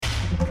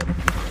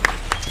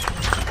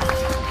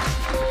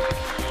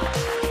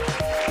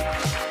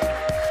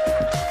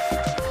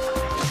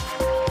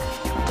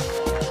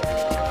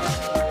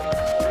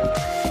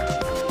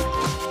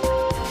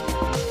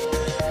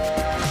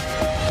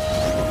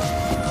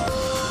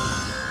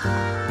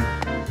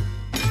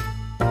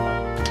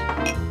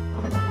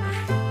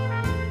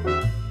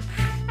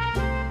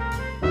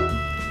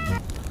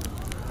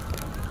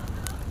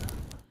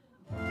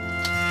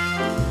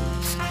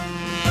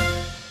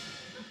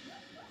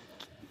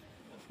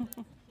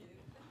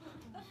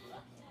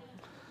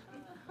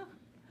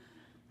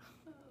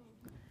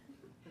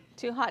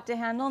Too hot to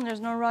handle, and there's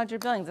no Roger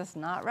Billings. That's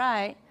not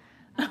right.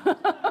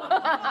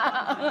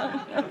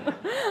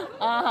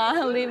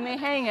 Leave me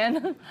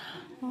hanging.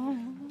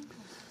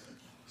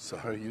 So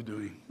how are you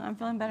doing? I'm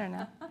feeling better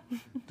now.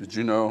 Did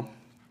you know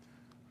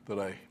that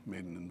I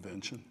made an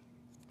invention?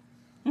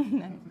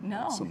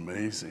 No. It's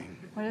amazing.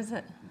 What is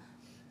it?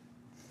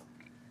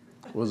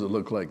 What does it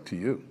look like to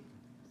you?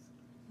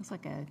 It's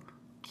like a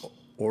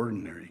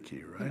Ordinary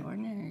key, right? an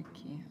ordinary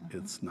key.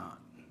 It's not.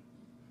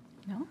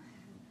 No?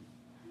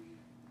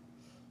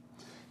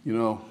 You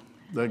know,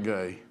 that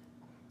guy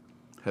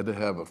had to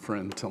have a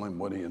friend tell him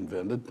what he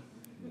invented.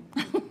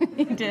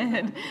 He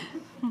did.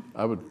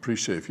 I would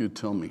appreciate if you'd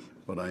tell me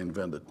what I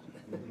invented.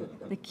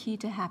 The key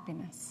to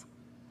happiness.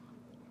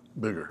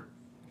 Bigger.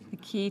 The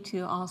key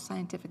to all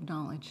scientific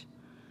knowledge.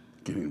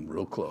 Getting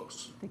real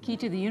close. The key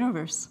to the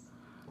universe.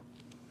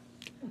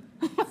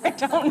 I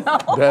don't know.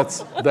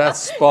 That's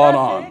spot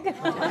on.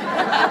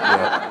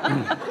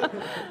 Yeah.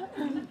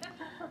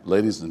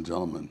 Ladies and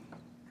gentlemen,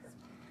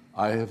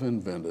 I have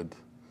invented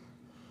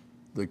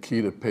the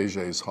key to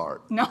Paget's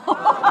heart. No.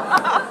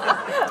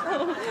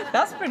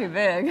 That's pretty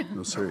big.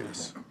 No,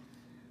 serious.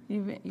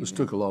 You This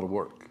took a lot of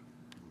work.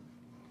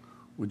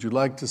 Would you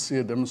like to see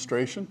a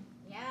demonstration?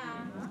 Yeah.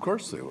 Of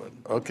course they would.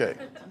 Okay.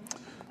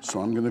 So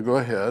I'm going to go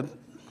ahead.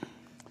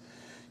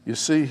 You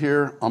see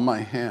here on my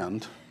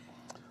hand,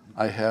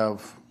 I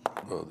have,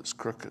 oh, this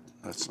crooked.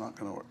 That's not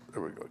going to work.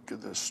 There we go.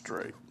 Get this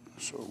straight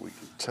so we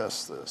can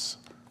test this.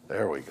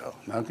 There we go.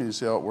 Now can you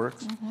see how it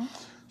works? Mm-hmm.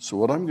 So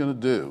what I'm going to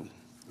do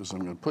is I'm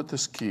going to put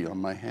this key on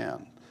my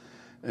hand.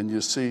 And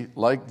you see,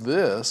 like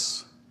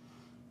this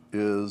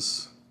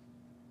is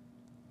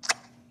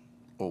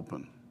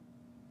open.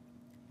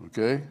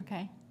 Okay?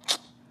 Okay.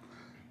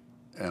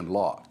 And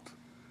locked.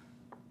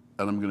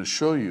 And I'm going to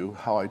show you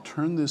how I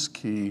turn this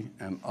key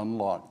and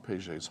unlock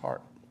Paget's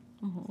heart.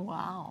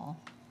 Wow.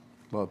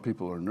 A lot of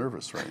people are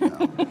nervous right now.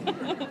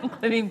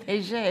 Including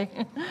Paget.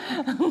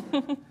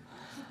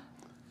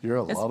 You're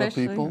a lot of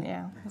people.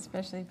 Yeah,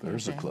 especially Paget.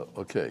 There's a clip.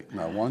 Okay,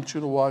 now I want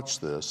you to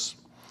watch this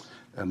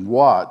and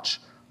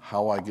watch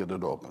how I get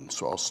it open.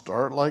 So I'll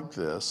start like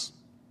this,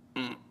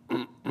 and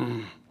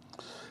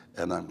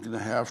I'm going to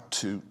have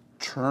to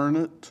turn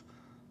it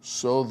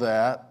so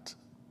that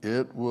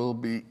it will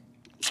be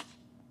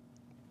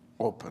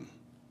open.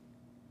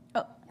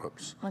 Oh,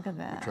 Whoops. look at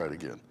Let me that. try it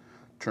again.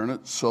 Turn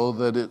it so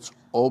that it's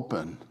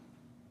open.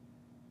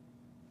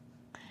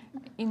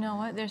 You know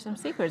what? There's some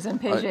secrets in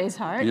Paget's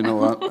heart. You know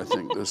what? I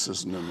think this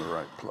isn't in the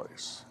right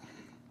place.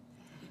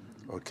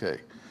 Okay.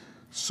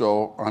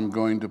 So I'm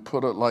going to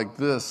put it like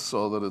this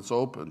so that it's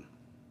open.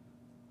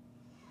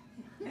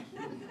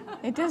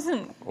 It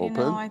doesn't, you Open?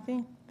 know, I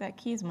think that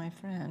key's my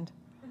friend.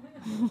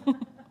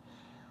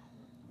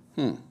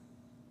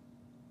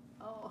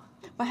 Oh.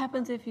 What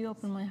happens if you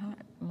open my heart,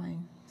 my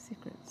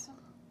secrets?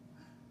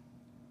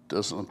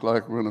 Doesn't look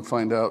like we're going to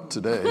find out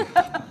today.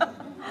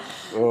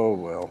 Oh,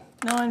 well.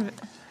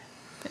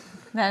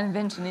 That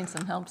invention needs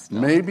some help still.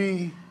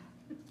 Maybe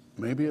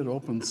it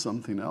opens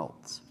something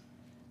else.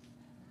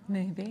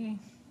 Maybe.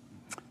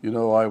 You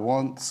know, I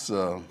once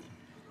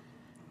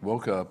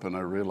woke up and I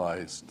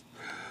realized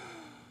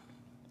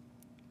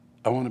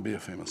I want to be a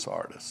famous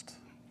artist.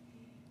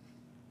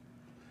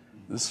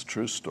 This is a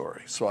true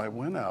story. So I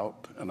went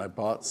out and I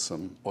bought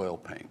some oil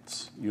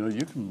paints. You know,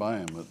 you can buy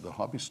them at the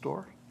hobby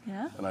store.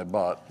 Yeah? And I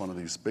bought one of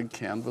these big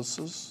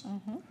canvases.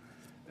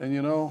 And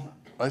you know,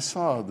 I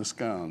saw this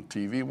guy on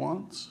TV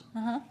once,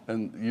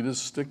 and you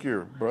just stick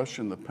your brush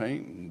in the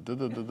paint and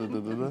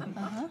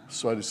da-da-da-da-da-da.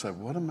 So I decided,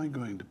 what am I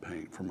going to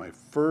paint for my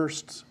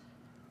first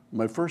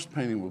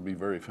painting will be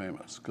very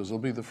famous because it'll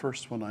be the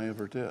first one I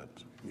ever did,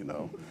 you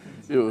know.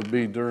 It would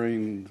be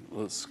during,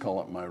 let's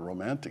call it my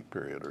romantic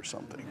period or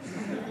something.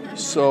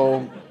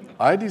 So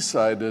I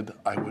decided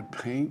I would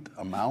paint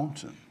a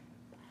mountain.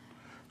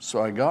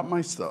 So I got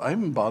my stuff. I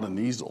even bought an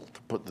easel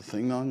to put the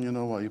thing on, you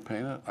know, while you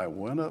paint it. I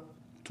went up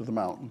to the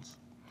mountains,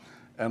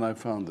 and I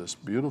found this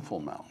beautiful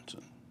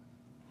mountain.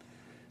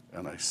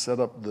 And I set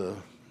up the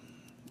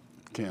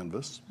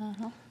canvas,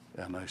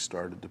 and I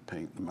started to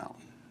paint the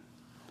mountain.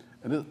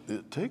 And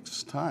it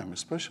takes time,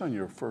 especially on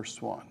your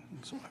first one.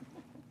 So I'm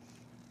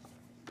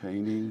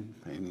painting.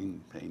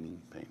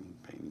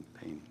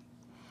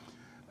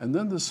 And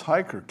then this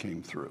hiker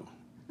came through.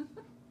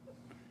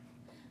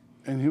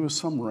 And he was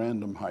some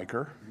random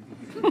hiker.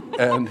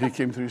 And he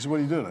came through, he said, what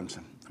are you doing? I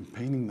said, I'm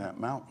painting that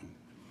mountain.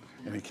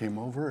 And he came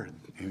over and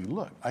he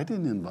looked. I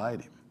didn't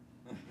invite him.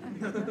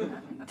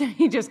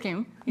 He just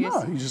came? He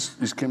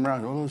just came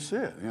around, oh, that's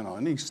it, you know.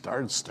 And he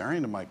started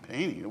staring at my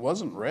painting. It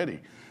wasn't ready.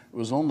 It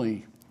was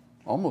only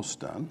almost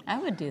done. I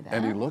would do that.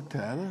 And he looked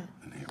at it,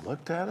 and he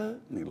looked at it,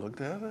 and he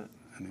looked at it,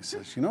 and he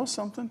says, you know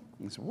something?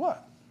 And he said,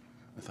 what?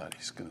 I thought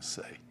he's going to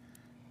say,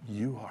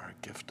 you are a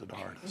gifted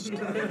artist.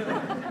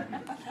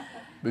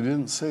 But he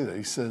didn't say that.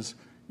 He says,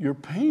 your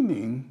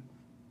painting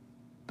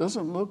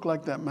doesn't look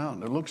like that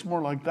mountain. It looks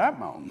more like that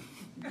mountain.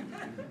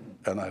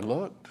 And I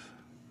looked,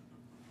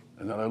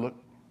 and then I looked,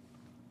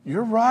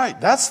 You're right.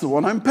 That's the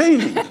one I'm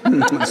painting.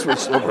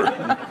 Switch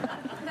over.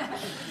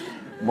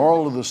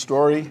 Moral of the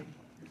story,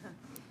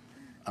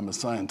 I'm a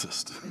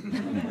scientist.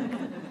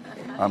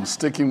 I'm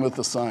sticking with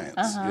the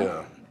science,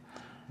 yeah.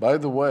 By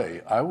the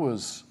way, I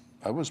was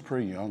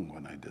pretty young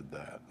when I did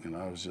that. You know,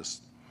 I was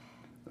just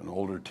an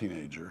older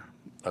teenager.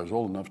 I was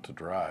old enough to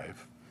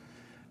drive,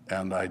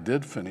 and I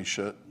did finish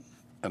it,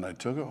 and I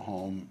took it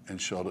home and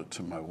showed it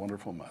to my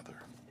wonderful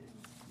mother.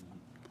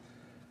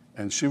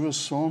 And she was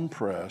so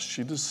impressed,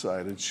 she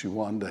decided she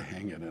wanted to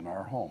hang it in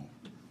our home.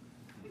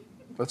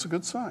 That's a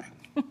good sign.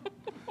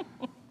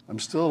 I'm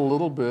still a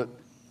little bit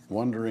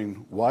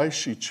wondering why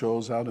she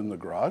chose out in the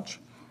garage.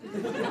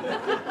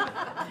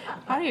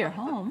 Part of your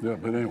home. Yeah,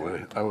 but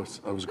anyway, I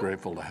was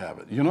grateful to have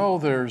it. You know,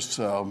 there's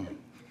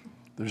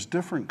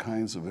different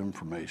kinds of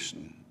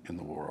information in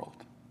the world.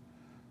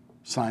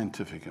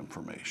 Scientific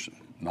information,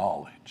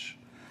 knowledge.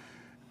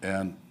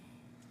 And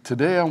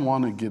today I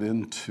want to get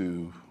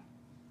into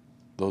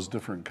those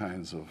different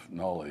kinds of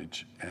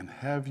knowledge and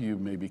have you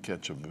maybe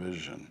catch a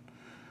vision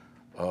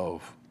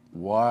of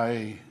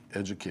why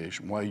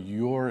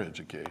your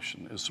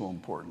education is so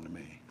important to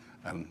me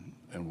and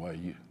why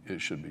it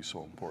should be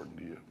so important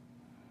to you.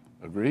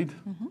 Agreed?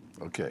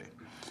 Mm-hmm. Okay.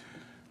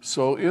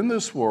 So in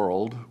this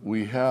world,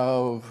 we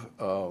have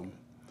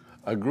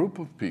a group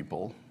of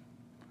people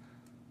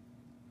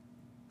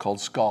called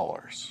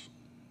scholars.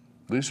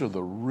 These are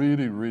the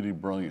really, really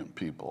brilliant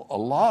people. A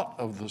lot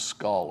of the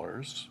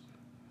scholars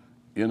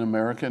in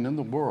America and in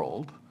the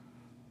world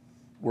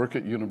work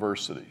at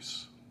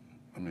universities.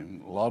 I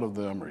mean, a lot of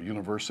them are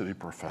university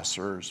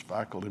professors,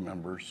 faculty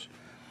members.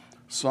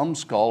 Some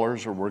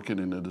scholars are working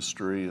in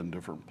industry in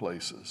different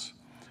places,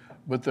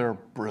 but they're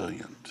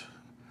brilliant.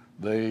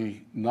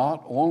 They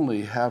not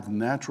only have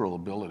natural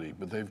ability,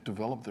 but they've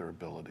developed their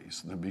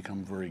abilities. They've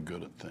become very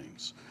good at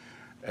things.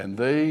 And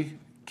they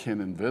can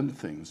invent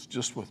things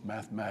just with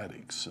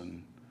mathematics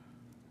and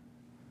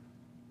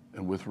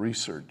with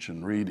research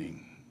and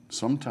reading.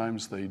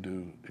 Sometimes they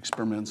do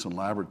experiments in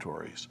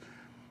laboratories.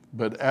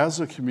 But as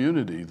a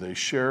community, they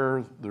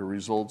share their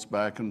results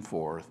back and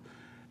forth,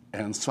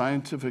 and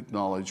scientific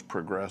knowledge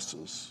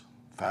progresses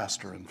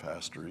faster and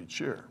faster each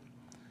year.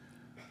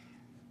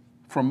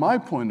 From my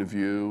point of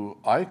view,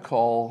 I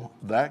call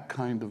that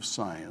kind of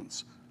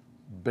science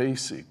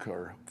basic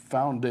or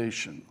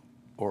foundation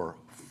or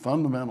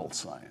fundamental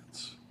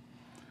science.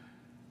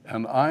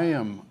 And I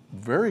am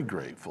very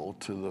grateful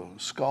to the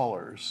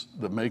scholars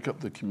that make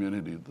up the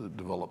community that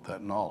develop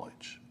that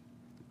knowledge.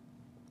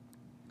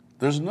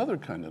 There's another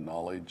kind of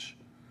knowledge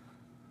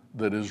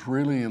that is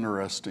really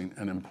interesting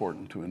and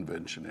important to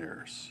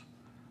inventioneers,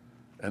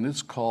 and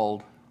it's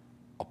called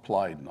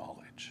applied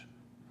knowledge.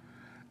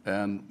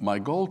 And my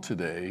goal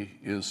today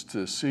is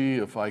to see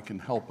if I can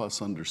help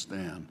us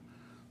understand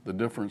the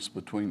difference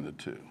between the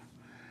two.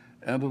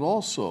 And it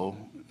also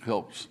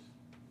helps,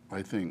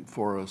 I think,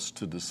 for us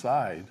to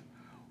decide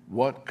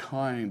what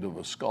kind of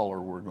a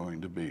scholar we're going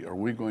to be. Are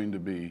we going to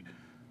be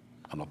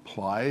an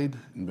applied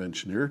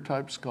inventioneer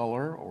type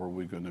scholar, or are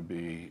we going to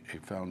be a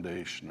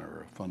foundation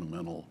or a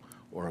fundamental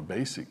or a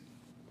basic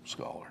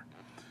scholar?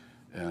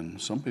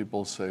 And some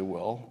people say,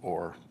 well,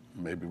 or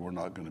maybe we're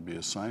not going to be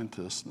a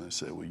scientist, and they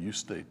say, well, you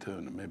stay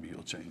tuned and maybe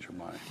you'll change your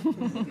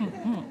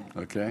mind.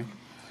 Okay?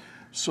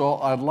 So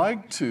I'd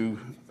like to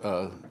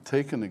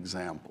take an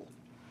example.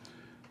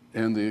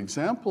 And the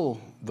example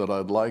that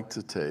I'd like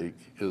to take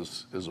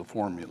is a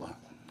formula.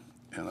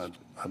 And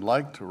I'd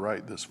like to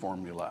write this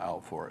formula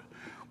out for it.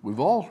 We've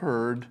all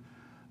heard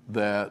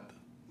that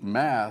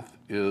math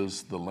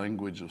is the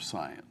language of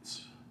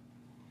science.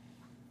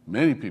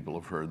 Many people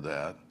have heard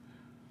that.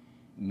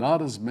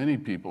 Not as many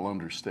people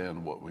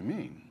understand what we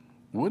mean.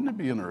 Wouldn't it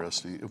be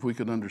interesting if we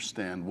could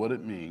understand what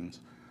it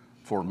means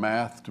for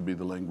math to be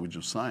the language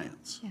of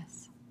science?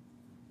 Yes.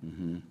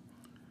 Mm-hmm.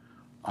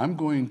 I'm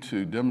going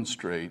to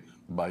demonstrate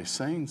by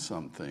saying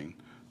something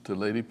to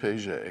Lady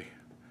Paget,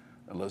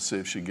 and let's see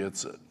if she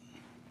gets it.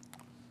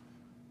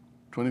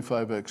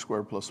 25x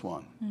squared plus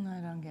 1.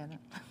 I don't get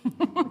it.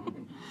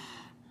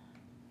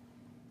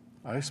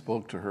 I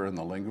spoke to her in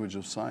the language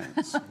of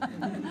science.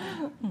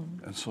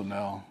 And so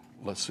now,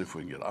 let's see if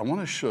we can get it. I want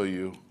to show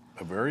you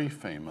a very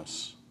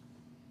famous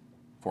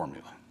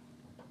formula.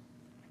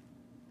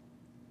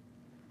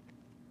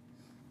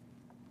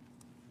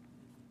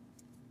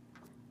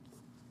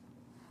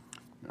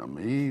 Now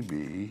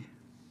maybe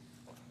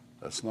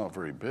that's not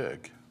very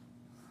big,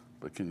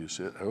 but can you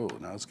see it? Oh,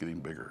 now it's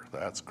getting bigger.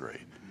 That's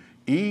great.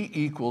 E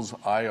equals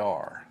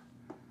IR.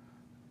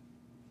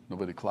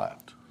 Nobody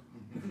clapped.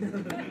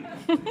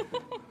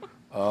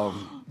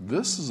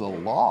 This is a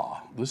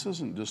law. This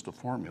isn't just a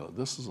formula.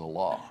 This is a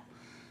law.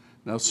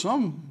 Now,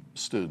 some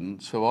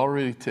students have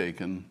already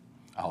taken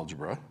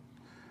algebra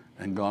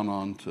and gone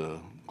on to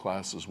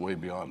classes way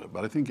beyond it,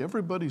 but I think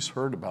everybody's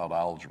heard about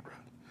algebra.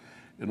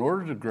 In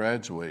order to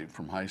graduate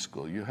from high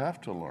school, you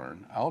have to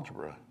learn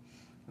algebra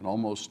in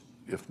almost,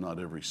 if not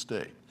every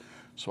state.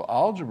 So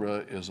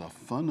algebra is a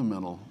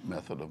fundamental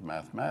method of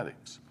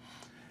mathematics.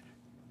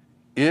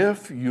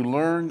 If you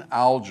learn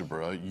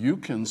algebra, you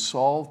can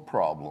solve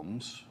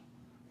problems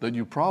that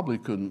you probably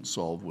couldn't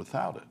solve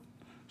without it.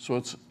 So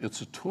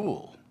it's a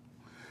tool.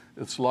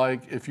 It's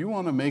like if you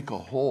want to make a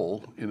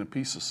hole in a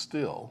piece of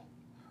steel,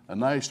 a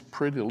nice,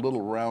 pretty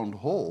little round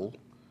hole,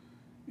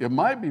 it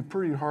might be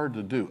pretty hard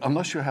to do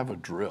unless you have a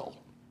drill.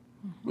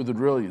 With a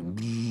drill,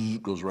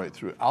 it goes right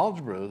through.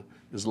 Algebra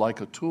is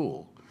like a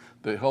tool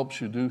that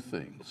helps you do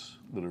things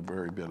that are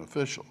very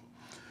beneficial.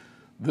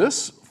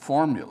 This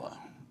formula,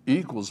 E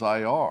equals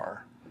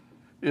IR,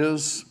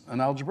 is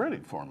an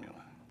algebraic formula.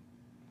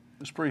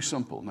 It's pretty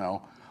simple.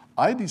 Now,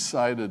 I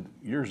decided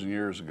years and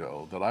years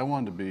ago that I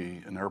wanted to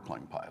be an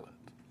airplane pilot.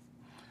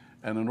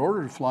 And in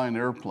order to fly an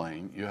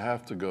airplane, you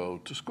have to go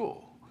to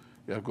school.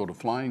 You have to go to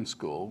flying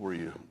school where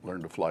you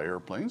learn to fly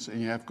airplanes,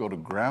 and you have to go to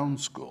ground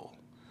school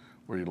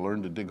where you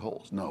learn to dig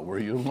holes. No, where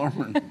you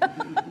learn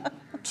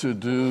to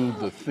do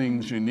the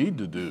things you need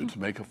to do to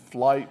make a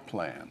flight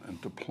plan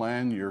and to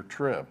plan your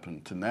trip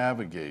and to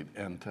navigate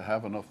and to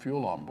have enough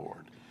fuel on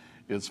board.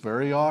 It's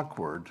very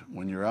awkward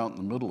when you're out in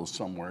the middle of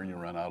somewhere and you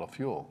run out of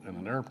fuel in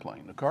an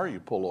airplane. A car, you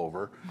pull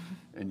over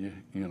and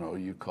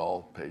you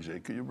call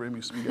Paget, could you bring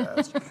me some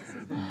gas?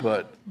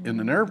 But in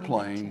an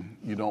airplane,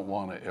 you don't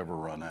want to ever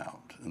run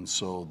out. And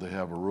so they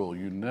have a rule,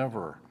 you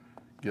never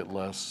get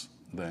less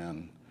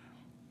than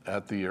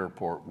at the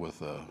airport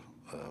with a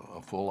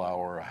full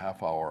hour, a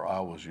half hour. I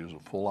always use a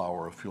full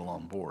hour of fuel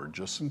on board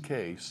just in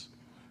case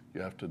you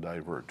have to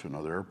divert to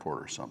another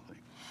airport or something.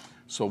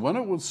 So when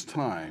it was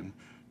time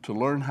to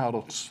learn how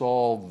to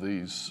solve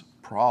these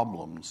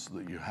problems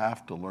that you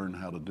have to learn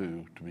how to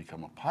do to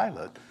become a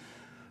pilot,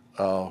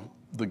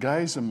 the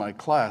guys in my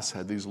class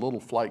had these little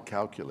flight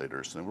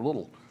calculators. They were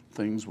little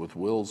things with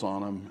wheels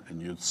on them,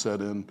 and you'd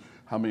set in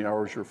how many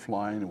hours you're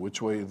flying and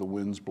which way the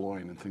wind's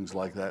blowing and things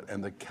like that,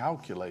 and they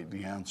calculate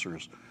the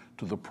answers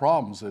to the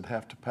problems they'd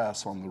have to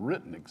pass on the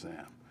written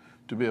exam.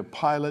 To be a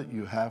pilot,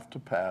 you have to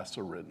pass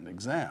a written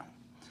exam.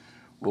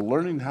 Well,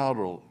 learning how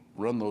to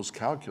run those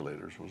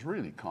calculators was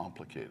really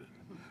complicated.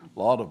 A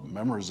lot of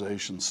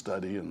memorization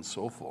study and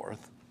so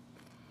forth.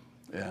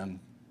 And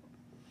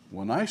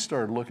when I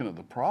started looking at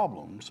the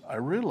problems, I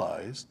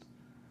realized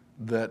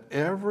that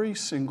every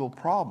single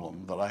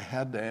problem that I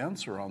had to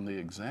answer on the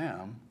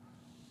exam,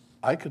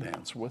 I could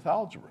answer with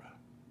algebra.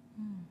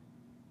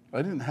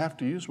 I didn't have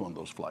to use one of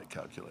those flight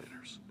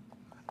calculators.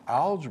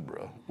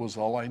 Algebra was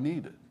all I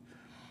needed.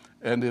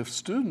 And if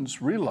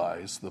students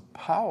realize the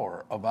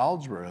power of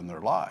algebra in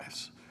their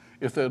lives,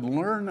 if they'd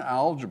learn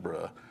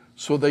algebra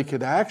so they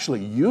could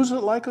actually use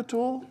it like a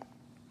tool,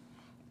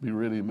 it'd be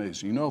really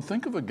amazing. You know,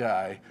 think of a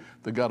guy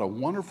that got a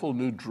wonderful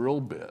new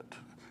drill bit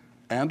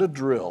and a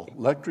drill,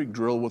 electric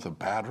drill with a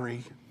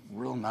battery,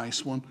 real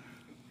nice one,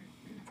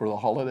 for the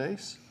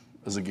holidays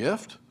as a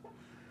gift,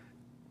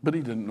 but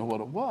he didn't know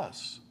what it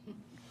was.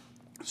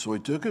 So he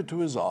took it to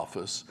his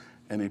office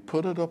and he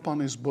put it up on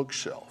his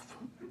bookshelf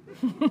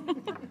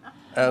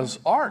as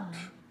art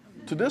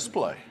to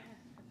display.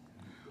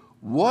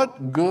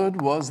 What good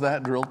was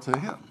that drill to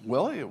him?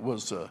 Well, it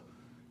was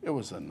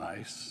a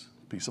nice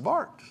piece of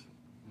art.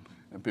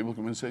 And people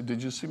come in and say,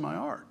 did you see my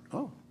art?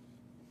 Oh,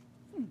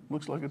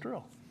 looks like a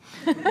drill.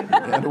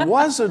 And it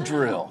was a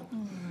drill.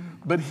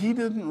 But he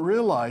didn't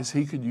realize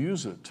he could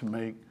use it to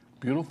make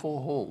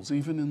beautiful holes,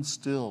 even in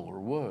steel or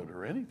wood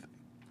or anything.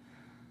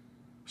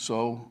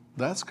 So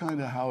that's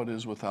kind of how it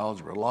is with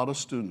algebra. A lot of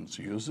students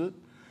use it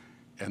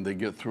and they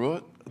get through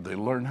it. They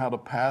learn how to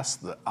pass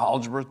the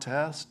algebra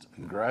test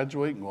and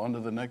graduate and go on to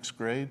the next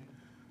grade.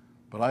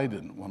 But I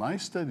didn't. When I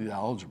studied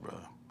algebra,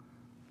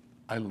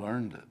 I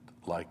learned it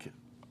like it.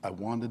 I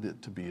wanted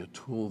it to be a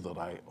tool that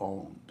I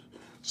owned,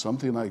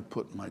 something I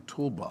put in my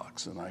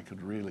toolbox and I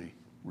could really,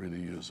 really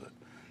use it.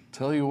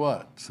 Tell you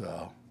what,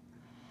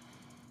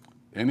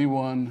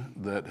 anyone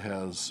that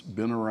has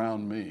been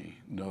around me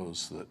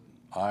knows that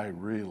I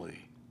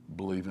really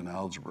believe in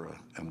algebra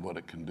and what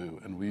it can do,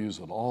 and we use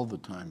it all the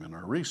time in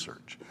our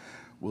research.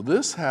 Well,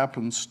 this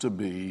happens to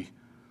be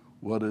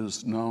what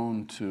is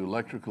known to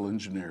electrical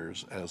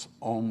engineers as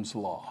Ohm's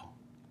law.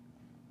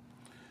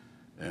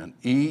 And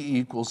E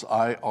equals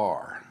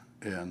IR.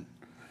 And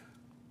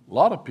a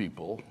lot of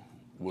people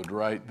would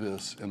write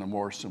this in a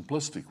more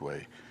simplistic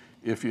way.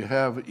 If you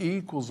have E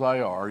equals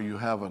IR, you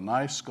have a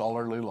nice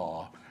scholarly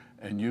law,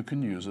 and you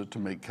can use it to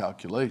make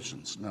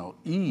calculations. Now,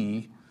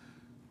 E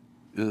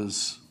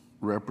is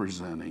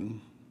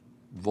representing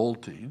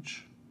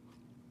voltage.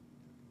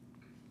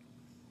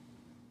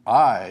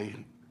 I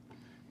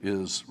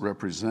is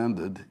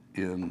represented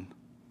in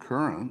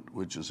current,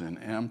 which is in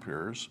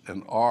amperes,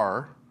 and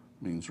R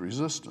means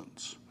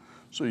resistance.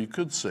 So you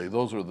could say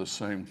those are the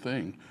same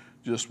thing,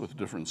 just with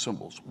different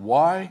symbols.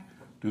 Why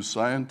do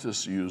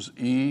scientists use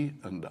E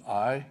and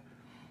I?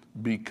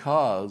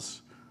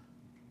 Because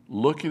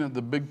looking at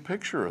the big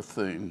picture of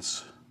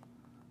things,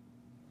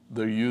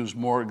 they use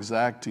more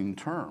exacting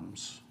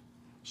terms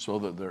so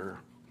that they're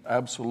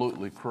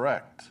absolutely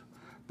correct.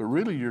 But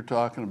really you're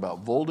talking about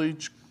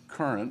voltage,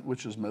 current,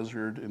 which is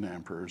measured in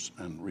amperes,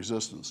 and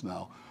resistance.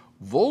 Now,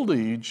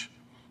 voltage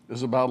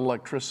is about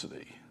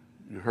electricity.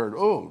 You heard,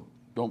 oh,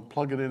 don't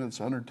plug it in, it's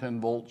 110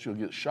 volts, you'll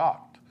get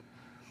shocked.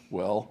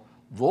 Well,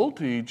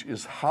 voltage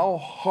is how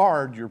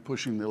hard you're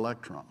pushing the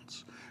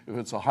electrons. If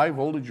it's a high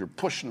voltage, you're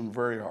pushing them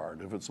very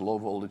hard. If it's a low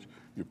voltage,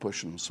 you're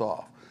pushing them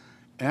soft.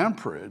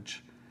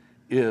 Amperage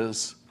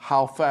is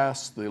how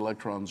fast the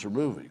electrons are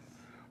moving.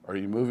 Are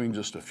you moving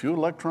just a few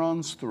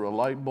electrons through a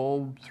light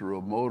bulb, through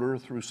a motor,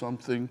 through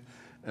something?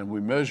 And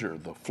we measure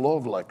the flow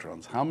of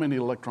electrons. How many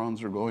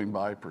electrons are going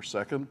by per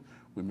second?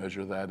 We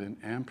measure that in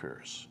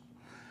amperes.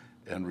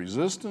 And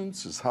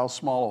resistance is how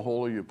small a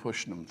hole are you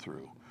pushing them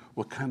through?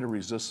 What kind of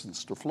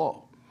resistance to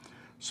flow?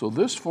 So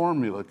this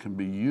formula can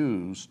be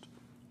used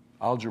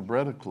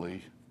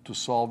algebraically to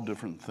solve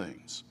different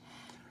things.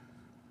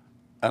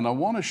 And I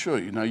want to show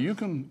you, now you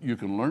can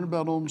learn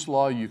about Ohm's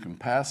law, you can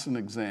pass an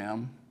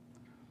exam,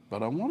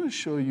 but I want to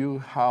show you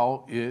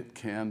how it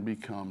can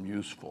become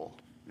useful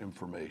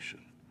information.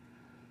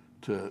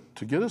 To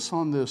get us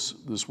on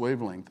this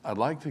wavelength, I'd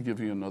like to give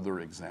you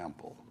another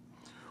example.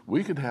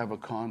 We could have a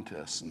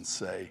contest and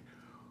say,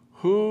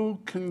 who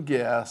can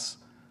guess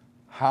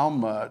how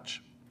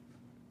much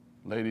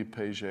Lady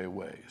Paget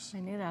weighs? I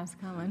knew that was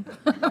coming.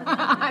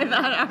 I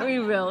thought, are we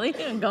really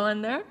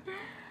going there?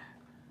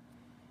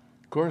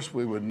 Of course,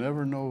 we would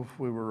never know if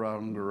we were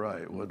wrong or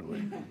right, would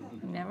we?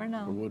 Never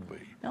know. Or would we?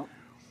 Nope.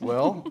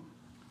 Well,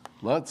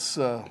 let's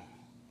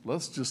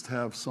just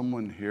have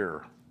someone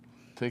here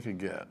take a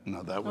guess.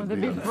 No, that would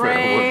be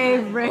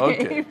unfair.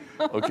 Brave.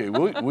 Okay,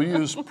 we'll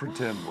use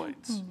pretend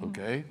weights,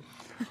 okay?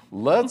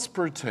 Let's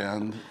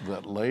pretend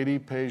that Lady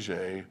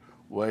Paget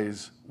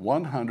weighs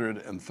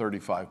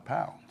 135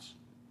 pounds.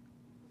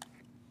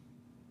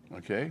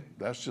 Okay,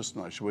 that's just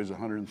nice. She weighs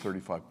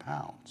 135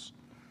 pounds.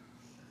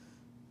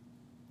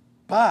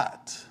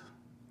 But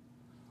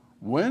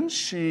when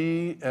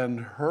she and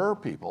her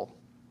people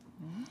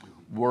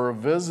were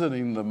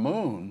visiting the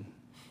moon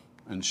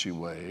and she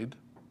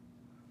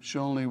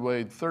only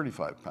weighed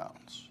 35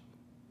 pounds.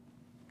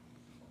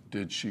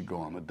 Did she go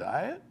on a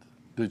diet?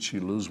 Did she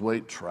lose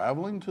weight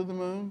traveling to the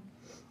moon?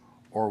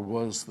 Or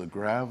was the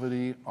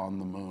gravity on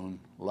the moon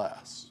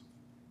less?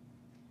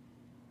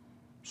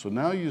 So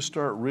now you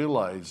start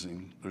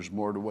realizing there's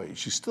more to weight.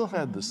 She still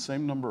had the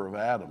same number of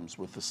atoms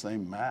with the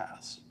same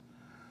mass.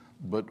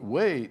 But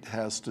weight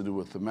has to do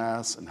with the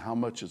mass and how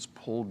much it's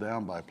pulled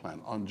down by a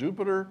planet. On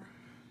Jupiter,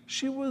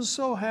 she was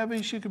so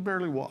heavy she could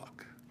barely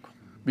walk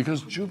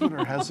because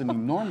Jupiter has an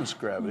enormous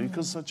gravity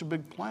because it's such a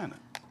big planet.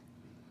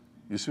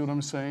 You see what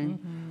I'm saying?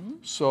 Mm-hmm.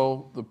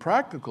 So the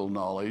practical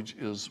knowledge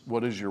is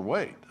what is your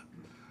weight?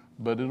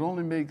 But it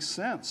only makes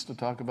sense to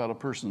talk about a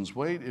person's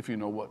weight if you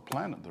know what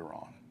planet they're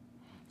on.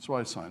 That's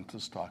why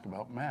scientists talk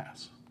about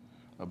mass,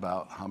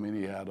 about how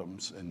many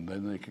atoms, and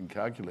then they can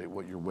calculate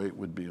what your weight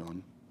would be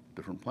on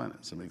different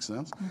planets. Does that make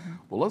sense? Mm-hmm.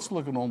 Well, let's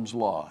look at Ohm's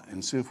law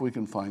and see if we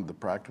can find the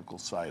practical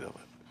side of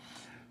it.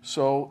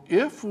 So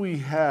if we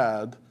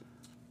had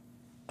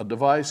a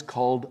device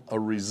called a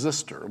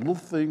resistor, a little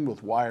thing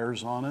with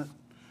wires on it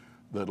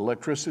that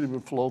electricity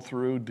would flow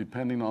through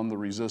depending on the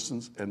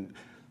resistance, and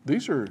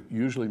these are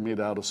usually made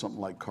out of something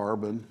like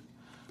carbon,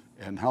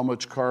 and how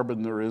much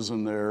carbon there is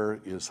in there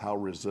is how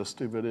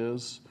resistive it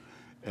is.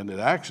 And it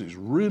actually is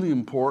really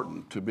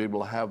important to be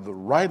able to have the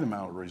right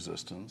amount of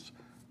resistance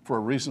for a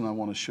reason I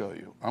want to show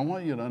you. I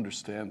want you to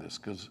understand this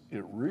because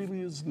it really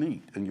is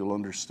neat and you'll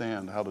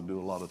understand how to do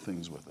a lot of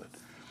things with it.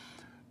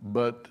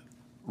 But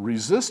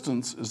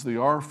resistance is the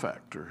R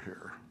factor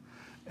here.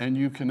 And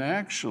you can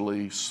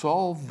actually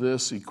solve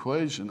this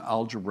equation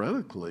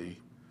algebraically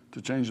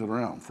to change it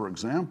around. For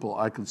example,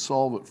 I could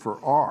solve it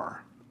for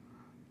R.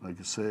 I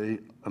could say,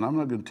 and I'm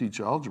not going to teach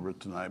algebra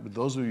tonight, but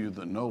those of you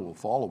that know will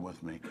follow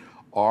with me.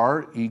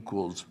 R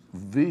equals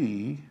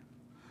V,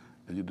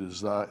 and you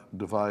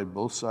divide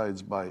both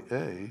sides by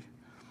A.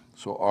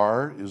 So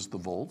R is the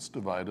volts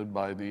divided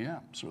by the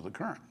amps, or the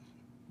current,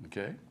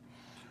 okay?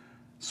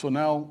 So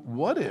now,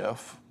 what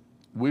if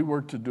we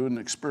were to do an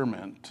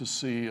experiment to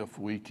see if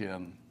we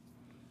can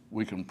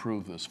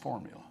prove this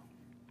formula,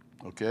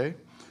 okay?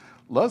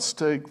 Let's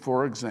take,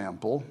 for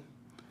example,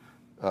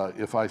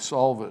 if I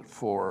solve it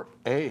for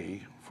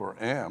A, for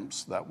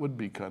amps, that would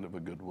be kind of a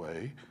good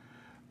way.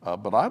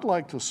 But I'd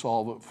like to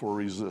solve it for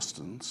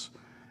resistance.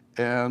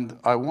 And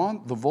I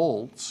want the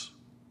volts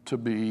to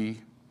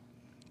be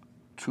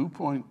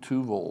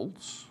 2.2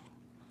 volts.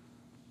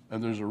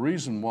 And there's a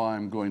reason why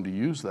I'm going to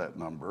use that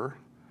number.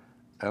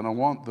 And I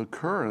want the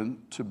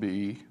current to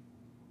be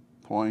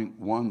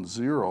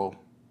 0.10,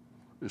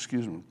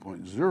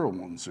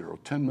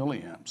 10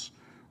 milliamps,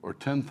 or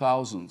 10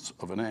 thousandths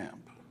of an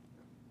amp.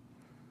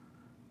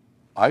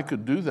 I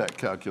could do that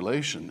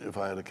calculation if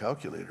I had a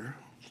calculator.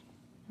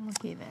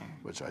 Looky there.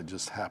 Which I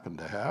just happen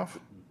to have.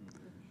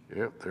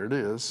 Yep, there it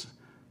is.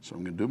 So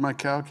I'm going to do my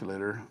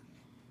calculator.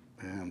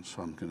 And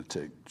so I'm going to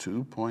take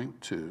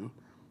 2.2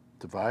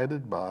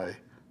 divided by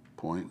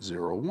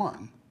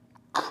 0.01.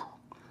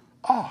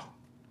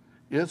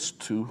 It's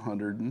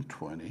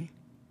 220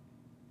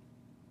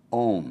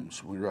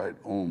 ohms. We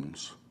write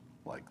ohms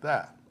like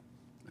that,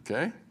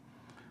 okay?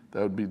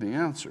 That would be the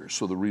answer.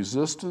 So the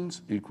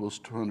resistance equals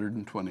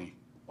 220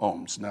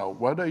 ohms. Now,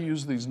 why do I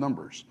use these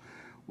numbers?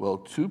 Well,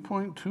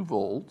 2.2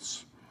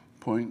 volts,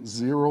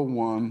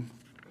 0.01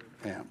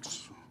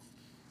 amps.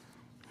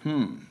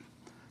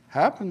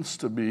 Happens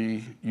to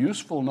be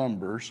useful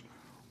numbers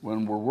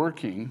when we're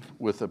working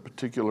with a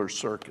particular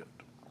circuit.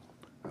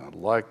 I'd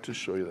like to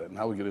show you that.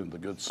 Now we get into the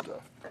good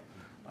stuff.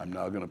 I'm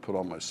now going to put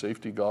on my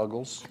safety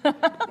goggles,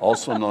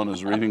 also known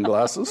as reading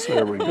glasses.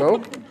 There we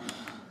go.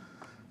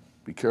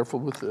 Be careful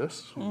with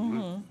this.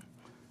 And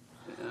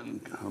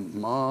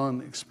come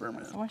on,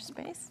 experiment. More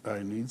space?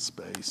 I need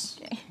space.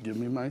 Okay. Give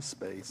me my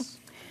space.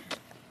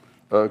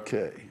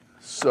 Okay,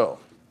 so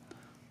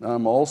now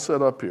I'm all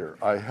set up here.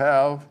 I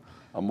have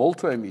a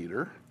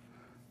multimeter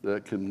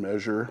that can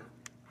measure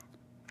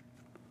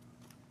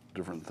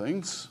different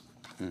things.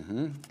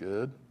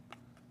 Good.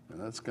 And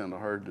that's kind of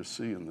hard to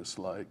see in this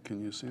light.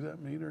 Can you see that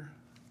meter?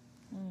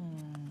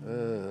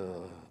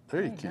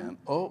 There you can.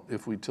 Oh,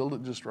 if we tilt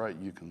it just right,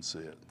 you can see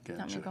it, can't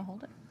Want me you? to go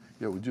hold it?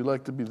 Yeah, would you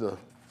like to be the,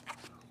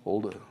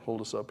 hold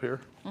us up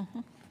here?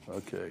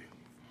 Okay.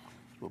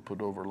 We'll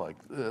put over like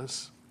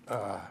this.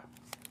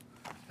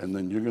 And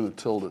then you're going to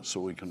tilt it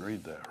so we can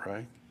read that,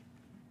 right?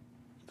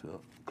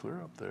 Tilt,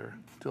 clear up there.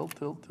 Tilt,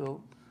 tilt,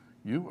 tilt.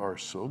 You are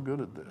so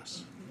good at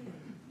this.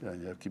 Yeah,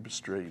 you have to keep it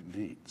straight and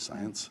neat.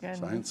 Science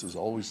is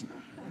always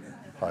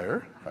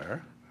higher,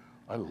 higher.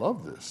 I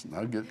love this.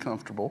 Now get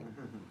comfortable.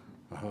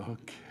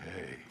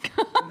 Okay.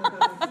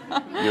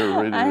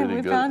 You're really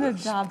we good found at a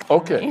this. job for me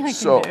I Okay, can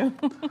so do.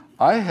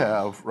 I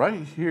have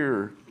right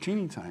here,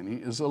 teeny tiny,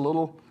 is a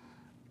little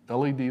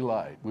LED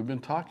light. We've been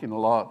talking a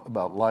lot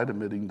about light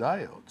emitting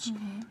diodes.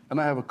 And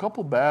I have a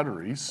couple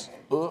batteries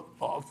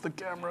off the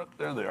camera.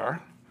 There they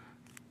are.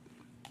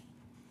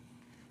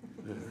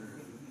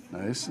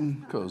 Nice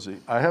and cozy.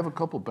 I have a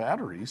couple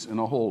batteries in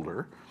a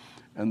holder,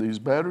 and these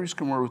batteries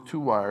come with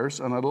 2 wires,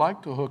 and I'd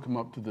like to hook them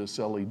up to this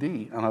LED,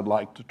 and I'd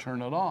like to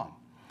turn it on.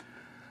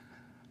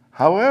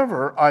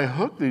 However, I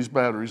hooked these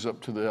batteries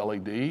up to the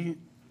LED,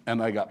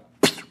 and I got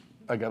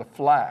a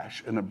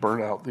flash, and it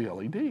burned out the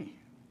LED.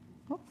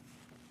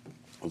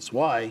 That's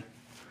why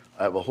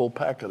I have a whole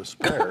packet of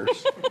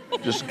spares,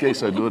 just in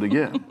case I do it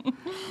again.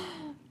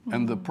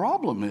 And the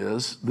problem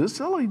is, this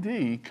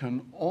LED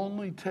can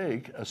only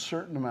take a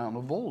certain amount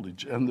of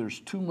voltage, and there's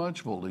too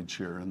much voltage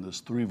here in this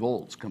 3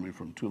 volts coming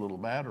from 2 little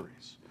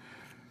batteries.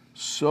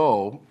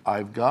 So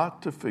I've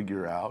got to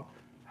figure out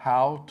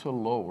how to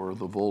lower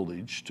the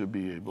voltage to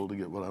be able to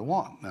get what I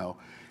want. Now,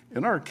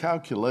 in our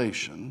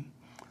calculation,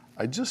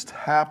 I just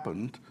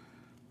happened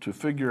to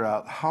figure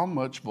out how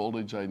much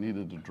voltage I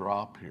needed to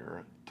drop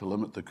here to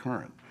limit the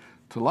current.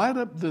 To light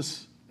up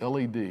this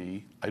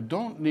LED, I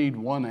don't need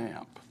 1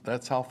 amp.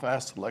 That's how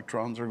fast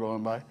electrons are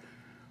going by.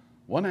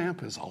 1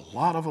 amp is a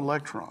lot of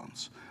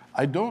electrons.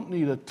 I don't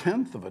need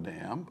 1/10 of an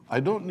amp. I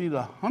don't need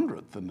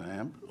 100th of an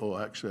amp. Oh,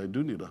 actually, I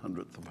do need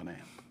 100th of an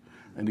amp.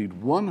 I need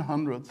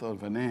 100th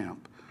of an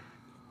amp,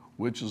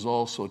 which is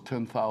also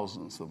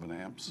 10,000ths of an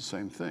amp, it's the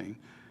same thing,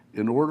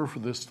 in order for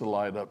this to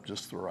light up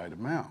just the right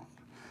amount.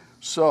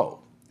 So,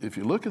 if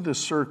you look at this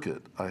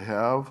circuit, I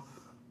have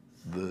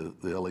the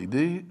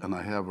LED and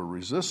I have a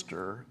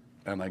resistor,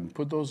 and I can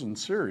put those in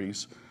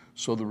series,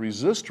 so the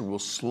resistor will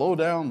slow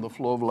down the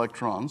flow of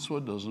electrons so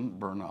it doesn't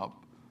burn up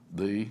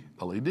the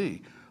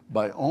LED.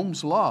 By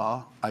Ohm's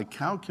law, I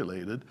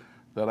calculated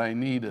that I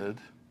needed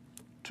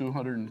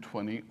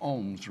 220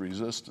 ohms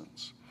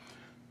resistance.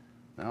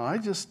 Now, I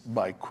just,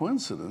 by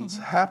coincidence,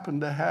 happen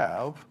to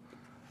have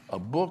a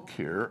book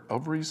here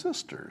of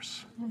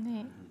resistors.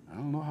 Neat. I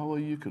don't know how well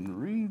you can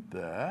read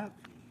that.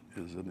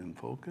 Is it in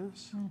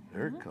focus?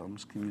 There it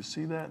comes. Can you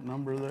see that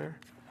number there?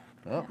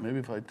 Oh, maybe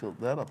if I tilt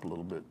that up a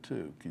little bit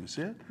too. Can you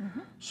see it?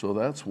 So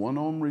that's 1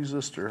 ohm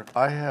resistor.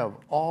 I have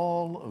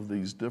all of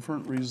these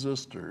different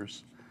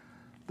resistors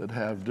that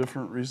have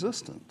different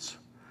resistance.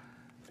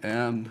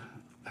 And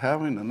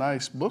having a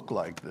nice book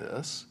like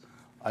this,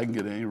 I can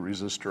get any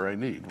resistor I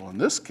need. Well, in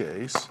this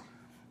case,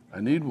 I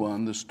need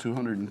one that's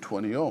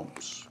 220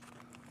 ohms.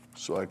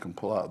 So I can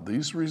pull out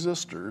these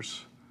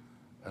resistors,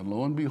 and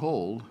lo and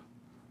behold,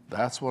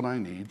 that's what I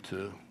need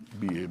to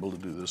be able to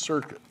do this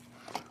circuit.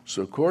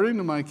 So according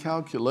to my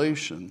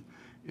calculation,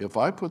 if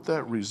I put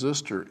that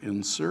resistor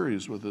in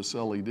series with this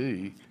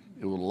LED,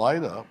 it will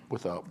light up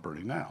without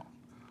burning out.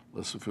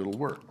 Let's see if it'll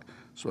work.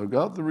 So I've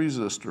got the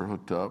resistor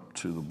hooked up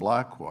to the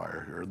black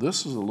wire here.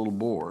 This is a little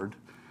board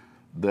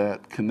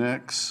that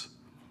connects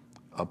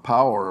a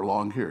power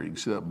along here. You can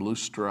see that blue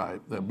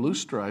stripe. That blue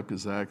stripe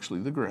is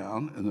actually the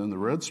ground, and then the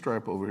red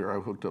stripe over here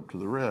I've hooked up to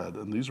the red,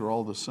 and these are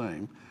all the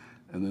same.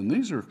 And then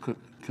these are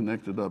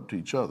connected up to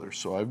each other.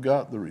 So I've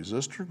got the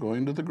resistor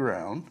going to the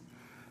ground.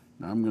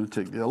 Now I'm going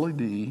to take the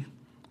LED,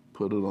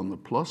 put it on the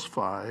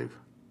 +5,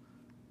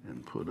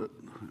 and put it,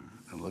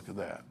 and look at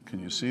that. Can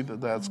you see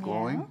that that's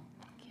glowing?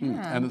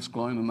 Yeah. And it's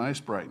glowing a nice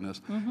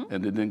brightness,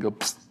 and it didn't go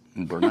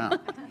and burn out,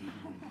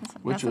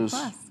 which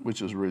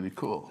is really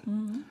cool.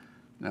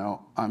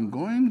 Now I'm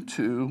going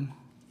to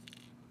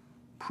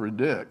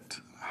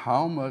predict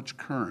how much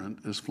current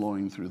is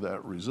flowing through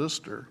that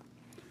resistor,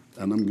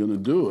 and I'm going to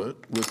do it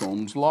with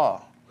Ohm's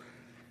law.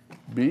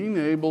 being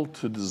able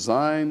to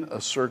design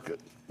a circuit.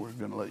 We're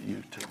going to let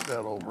you take that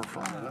over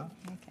for a minute.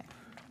 Okay.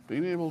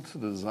 Being able to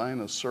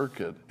design a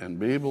circuit and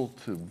be able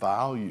to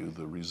value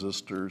the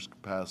resistors,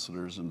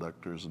 capacitors,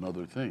 inductors, and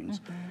other things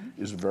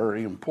is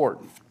very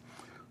important.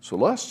 So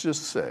let's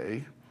just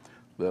say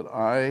that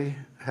I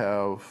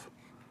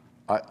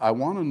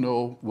want to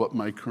know what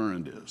my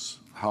current is,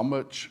 how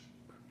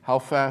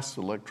fast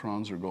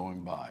electrons are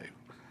going by.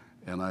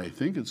 And I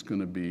think it's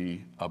going to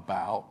be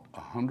about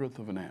 100th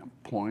of an amp,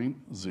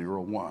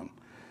 0.01.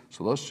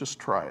 So let's just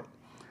try it.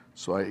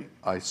 So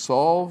I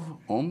solve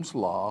Ohm's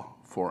law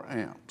for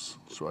amps.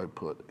 So I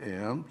put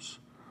amps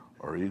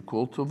are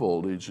equal to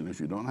voltage, and if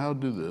you don't know how to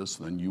do this,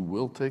 then you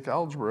will take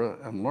algebra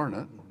and learn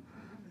it,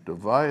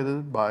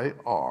 divided by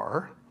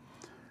R.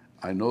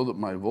 I know that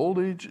my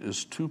voltage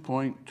is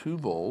 2.2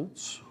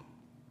 volts,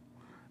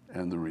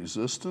 and the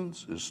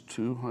resistance is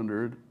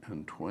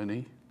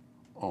 220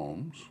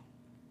 ohms,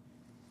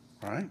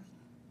 right?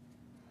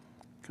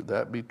 Could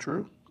that be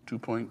true?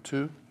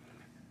 2.2,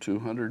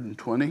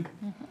 220?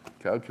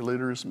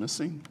 Calculator is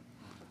missing?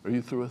 Are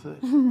you through with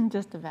it?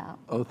 Just about.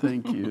 Oh,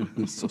 thank you.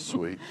 It's so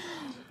sweet.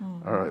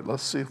 All right,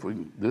 let's see if we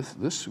can,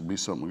 this should be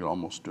something we can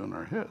almost do in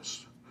our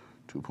HIS.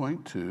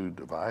 2.2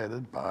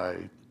 divided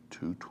by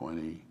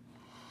 220,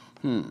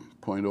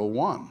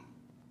 0.01.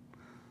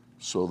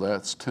 So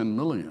that's 10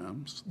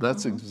 milliamps.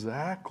 That's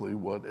exactly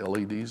what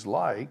LEDs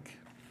like.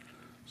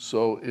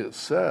 So it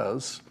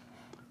says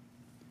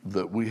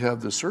that we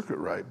have the circuit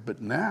right, but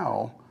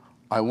now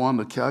I want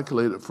to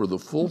calculate it for the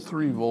full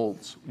 3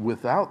 volts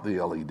without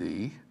the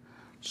LED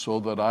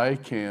so that I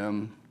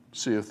can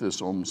see if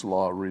this Ohm's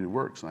law really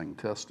works. I can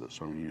test it.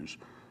 So I'm going to use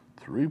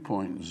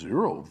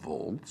 3.0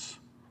 volts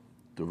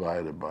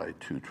divided by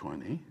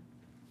 220.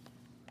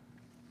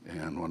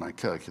 And when I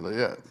calculate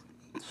that,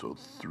 so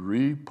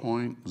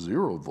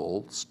 3.0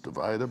 volts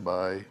divided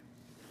by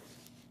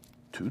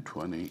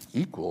 220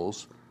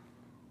 equals,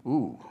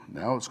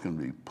 now it's going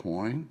to be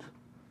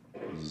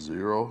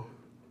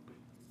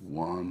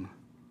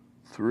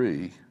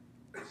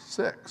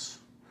 0.0136.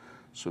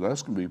 So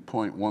that's going to be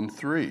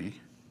 0.13,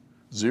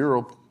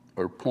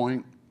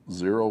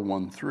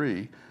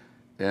 0.013,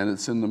 and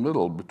it's in the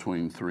middle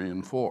between 3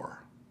 and 4.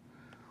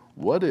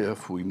 What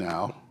if we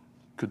now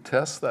could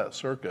test that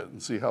circuit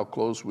and see how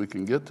close we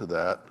can get to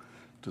that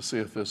to see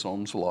if this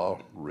Ohm's law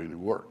really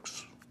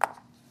works?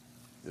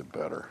 It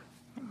better.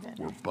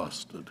 We're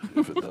busted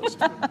if it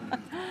doesn't.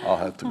 I'll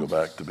have to go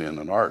back to being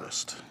an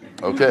artist.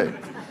 Okay,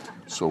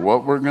 so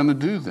what we're going to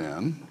do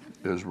then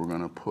is we're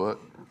going to put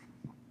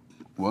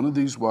one of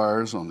these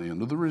wires on the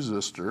end of the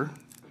resistor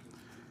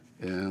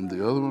and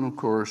the other one, of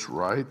course,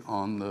 right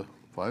on the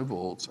 5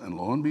 volts. And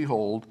lo and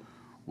behold,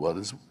 what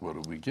do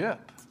we get?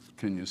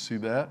 Can you see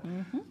that?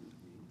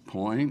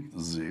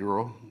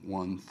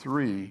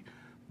 0.013.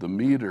 The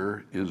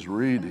meter is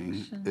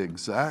reading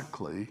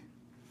exactly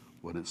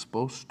what it's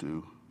supposed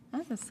to.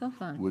 That is so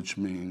fun. Which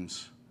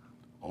means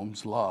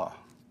Ohm's law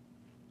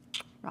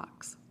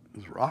Rocks.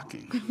 is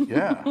rocking.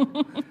 Yeah.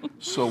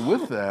 So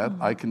with that,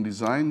 I can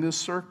design this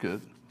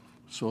circuit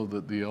so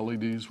that the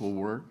LEDs will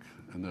work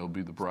and they'll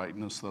be the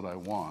brightness that I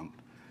want.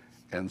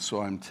 And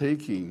so I'm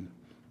taking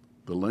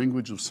the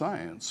language of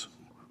science,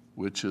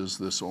 which is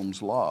this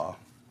Ohm's law.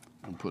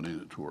 I'm putting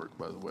it to work,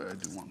 by the way. I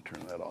do want to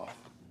turn that off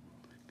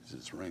because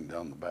it's raining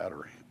down the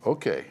battery.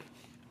 Okay.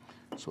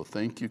 So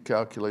thank you,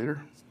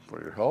 calculator,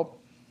 for your help.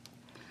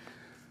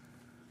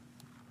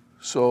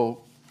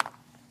 So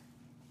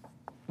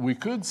we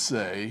could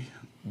say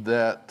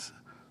that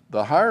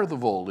the higher the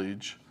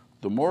voltage,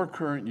 the more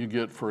current you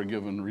get for a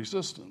given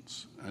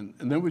resistance. And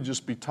then we'd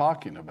just be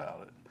talking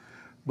about it.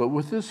 But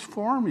with this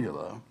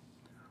formula,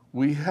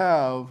 we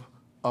have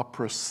a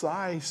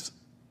precise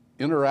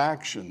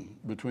interaction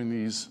between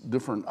these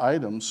different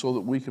items so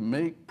that we can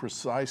make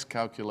precise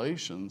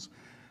calculations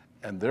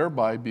and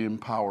thereby be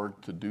empowered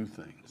to do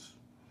things.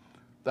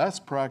 That's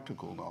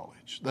practical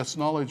knowledge. That's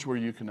knowledge where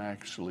you can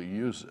actually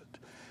use it.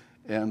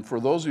 And for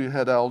those of you who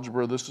had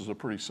algebra, this is a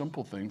pretty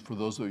simple thing. For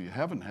those of you who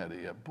haven't had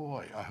it yet,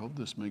 boy, I hope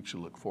this makes you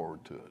look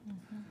forward to it.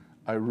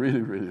 I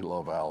really, really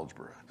love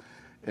algebra.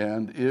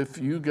 And if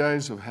you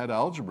guys have had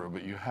algebra,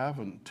 but you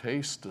haven't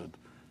tasted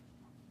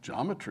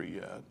geometry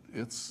yet,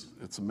 it's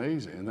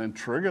amazing. And then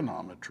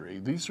trigonometry,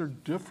 these are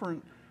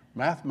different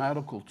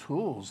mathematical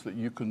tools that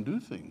you can do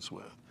things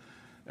with.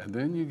 And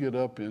then you get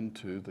up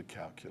into the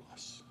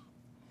calculus.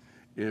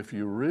 If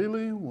you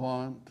really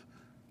want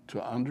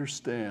to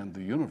understand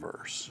the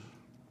universe,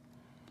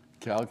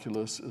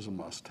 calculus is a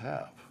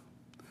must-have.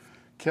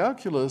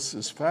 Calculus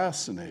is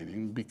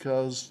fascinating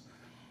because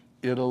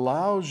it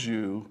allows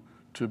you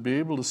to be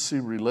able to see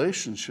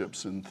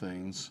relationships in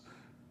things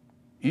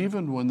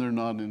even when they're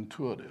not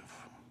intuitive.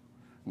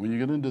 When you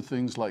get into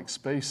things like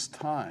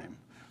space-time,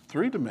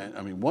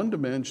 one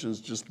dimension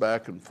is just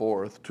back and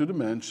forth. 2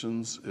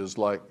 dimensions is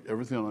like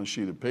everything on a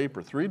sheet of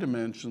paper. 3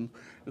 dimensions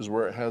is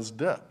where it has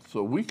depth.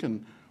 So we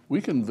can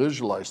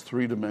visualize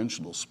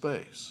 3-dimensional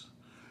space.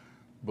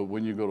 But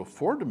when you go to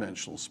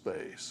 4-dimensional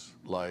space,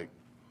 like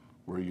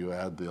where you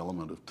add the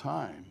element of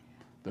time,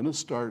 then it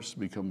starts to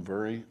become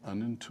very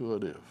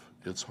unintuitive.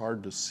 It's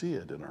hard to see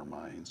it in our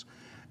minds.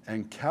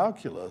 And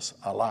calculus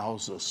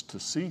allows us to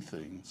see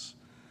things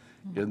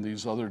in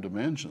these other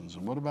dimensions.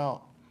 And what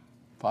about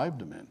 5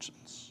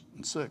 dimensions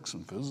and 6?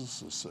 And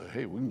physicists say,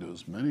 hey, we can do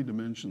as many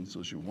dimensions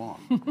as you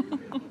want.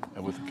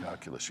 And with the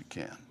calculus, you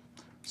can.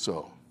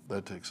 So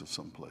that takes us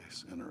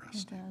someplace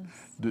interesting.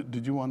 It does.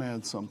 Did you want to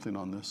add something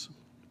on this?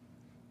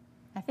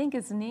 I think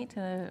it's neat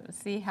to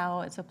see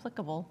how it's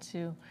applicable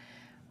to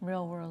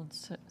real world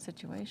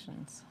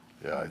situations.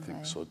 Yeah, I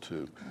think so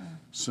too.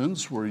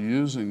 Since we're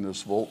using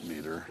this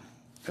voltmeter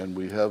and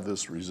we have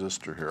this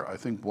resistor here, I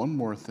think one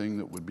more thing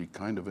that would be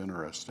kind of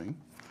interesting,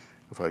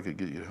 if I could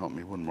get you to help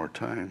me one more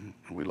time.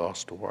 We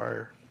lost a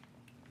wire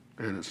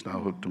and it's now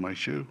hooked to my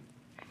shoe,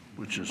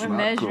 which is We're not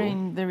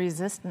measuring the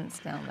resistance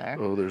down there.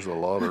 cool. Oh, there's a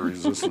lot of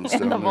resistance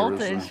And down the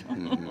there.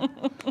 voltage.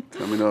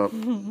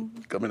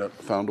 Coming up,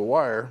 found a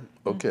wire.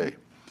 Okay.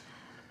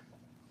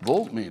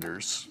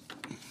 Voltmeters,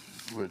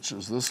 which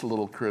is this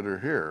little critter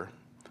here,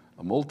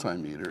 a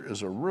multimeter,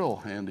 is a real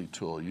handy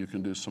tool. You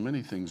can do so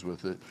many things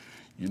with it.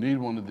 You need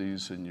one of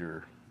these in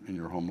your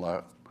home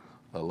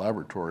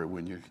laboratory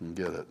when you can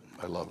get it.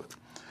 I love it.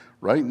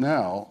 Right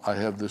now, I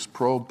have this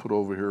probe put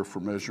over here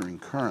for measuring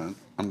current.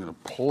 I'm going to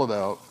pull it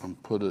out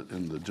and put it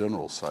in the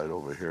general side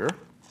over here.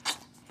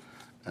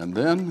 And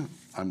then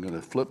I'm going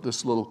to flip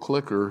this little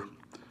clicker.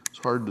 It's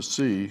hard to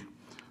see,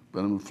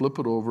 but I'm going to flip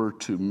it over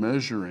to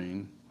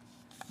measuring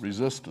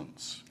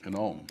resistance in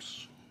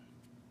ohms.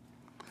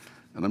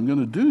 And I'm going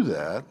to do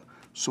that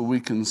so we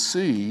can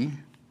see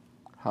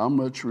how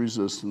much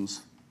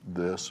resistance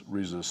this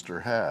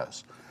resistor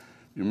has.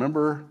 You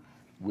remember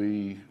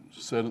we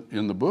said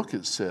in the book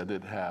it said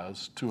it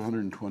has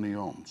 220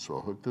 ohms. So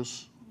I'll hook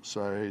this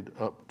side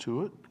up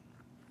to it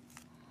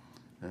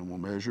and we'll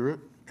measure it.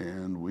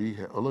 And we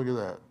have, oh, look at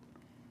that,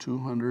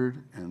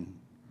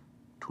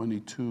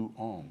 222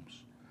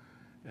 ohms.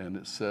 And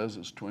it says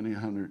it's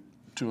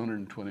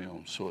 220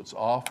 ohms. So it's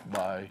off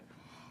by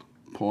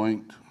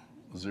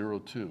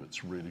 0.02.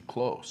 It's really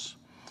close.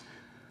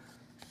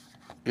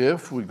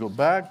 If we go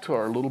back to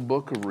our little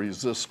book of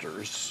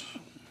resistors,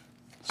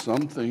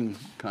 something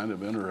kind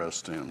of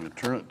interesting. I'm going to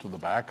turn it to the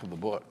back of the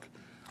book.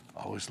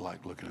 I always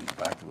like looking in the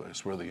back of it.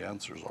 It's where the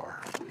answers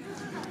are.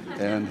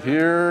 And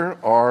here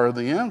are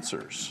the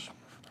answers.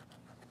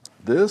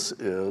 This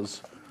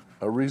is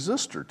a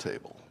resistor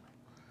table.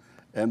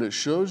 And it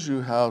shows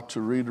you how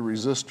to read a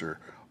resistor.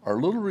 Our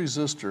little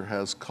resistor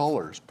has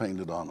colors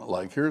painted on it.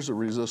 Like here's a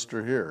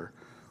resistor here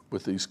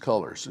with these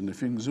colors. And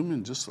if you can zoom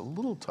in just a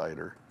little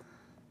tighter,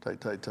 tight,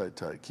 tight, tight,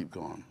 tight, keep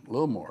going. A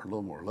little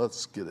more,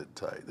 let's get it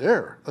tight.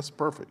 There, that's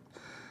perfect.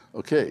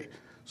 Okay,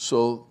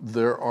 so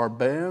there are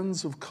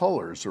bands of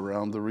colors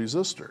around the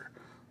resistor.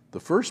 The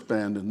first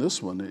band in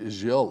this one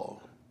is yellow.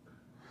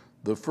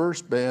 The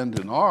first band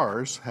in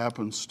ours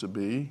happens to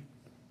be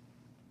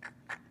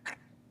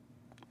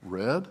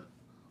red,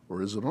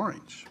 or is it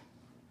orange?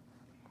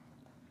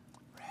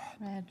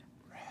 Red.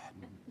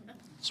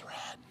 It's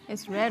red.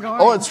 It's red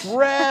orange. Oh, it's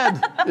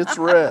red. It's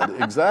red,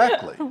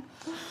 exactly.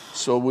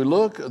 So we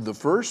look at the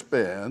first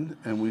band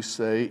and we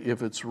say,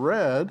 if it's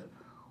red,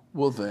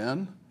 well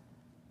then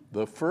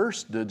the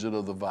first digit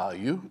of the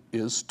value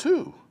is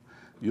 2.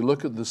 You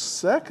look at the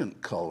second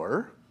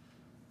color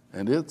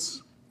and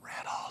it's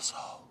red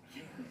also.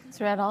 It's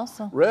red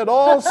also. Red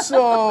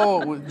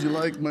also. Would you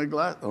like my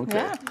glass?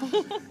 Okay.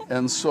 Yeah.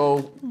 And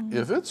so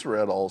if it's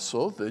red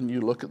also, then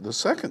you look at the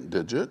second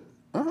digit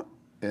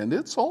and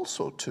it's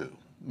also 2.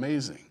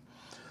 Amazing.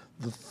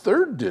 The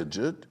third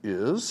digit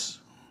is,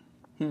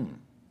 in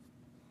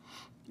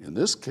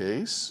this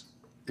case,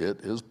 it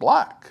is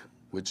black,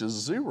 which is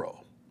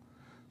 0.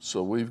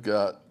 So we've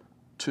got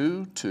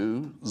 2,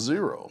 2,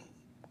 0.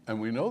 And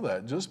we know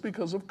that just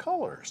because of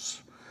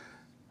colors.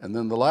 And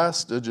then the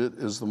last digit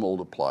is the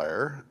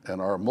multiplier,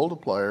 and our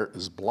multiplier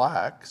is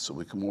black. So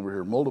we come over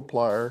here,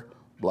 multiplier,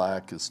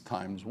 black is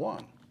times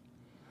 1.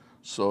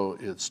 So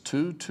it's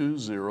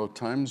 220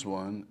 times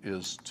 1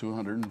 is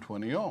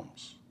 220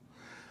 ohms.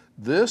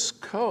 This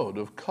code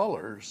of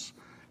colors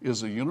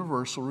is a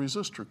universal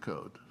resistor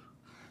code.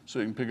 So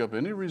you can pick up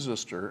any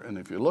resistor, and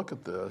if you look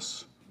at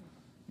this,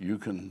 you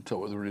can tell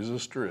what the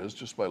resistor is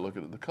just by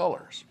looking at the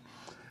colors.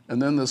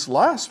 And then this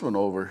last one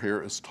over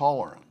here is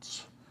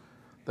tolerance.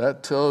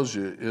 That tells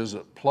you, is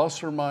it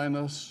plus or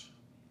minus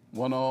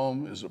 1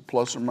 ohm? Is it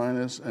plus or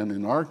minus? And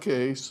in our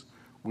case,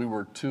 we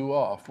were 2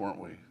 off, weren't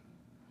we?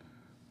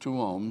 2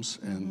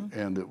 ohms,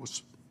 and it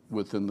was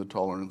within the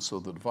tolerance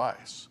of the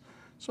device.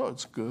 So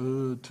it's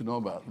good to know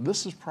about.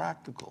 This is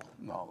practical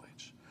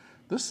knowledge.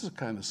 This is the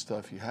kind of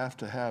stuff you have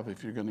to have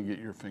if you're going to get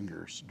your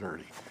fingers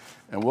dirty.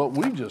 And what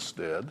we just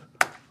did,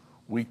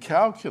 we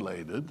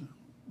calculated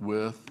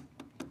with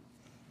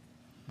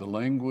the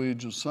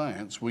language of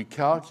science, we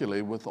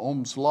calculated with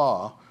Ohm's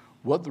law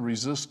what the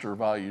resistor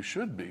value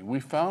should be. We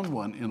found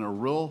one in a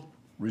real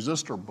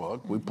resistor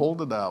book. We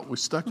pulled it out, we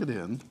stuck it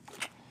in,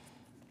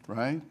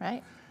 right?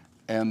 Right.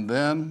 And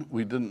then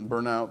we didn't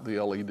burn out the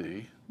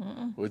LED,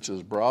 which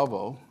is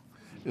bravo.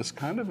 it's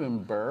kind of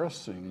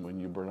embarrassing when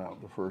you burn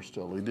out the first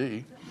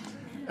LED.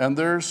 And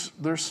there's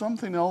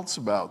something else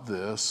about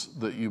this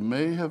that you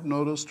may have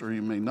noticed or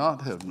you may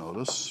not have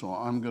noticed, so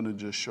I'm going to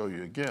just show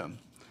you again.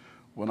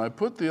 When I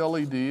put the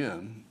LED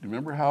in, you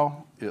remember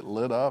how it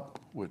lit up,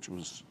 which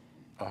was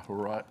a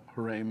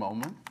hooray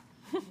moment?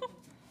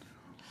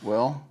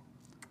 Well,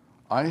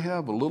 I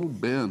have a little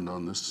bend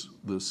on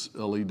this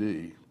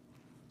LED.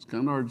 It's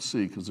kind of hard to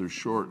see because there's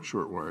short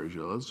wires.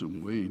 Yeah, let's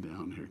zoom way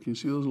down here. Can you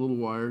see those little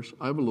wires?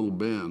 I have a little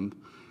bend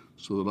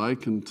so that I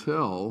can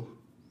tell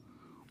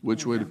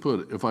which way to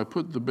put it. If I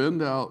put the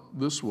bend out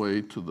this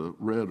way to the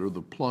red or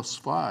the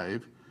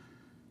 +5,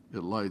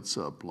 it lights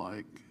up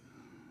like,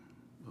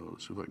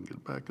 let's see if I can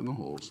get back in the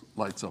holes,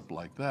 lights up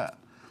like that.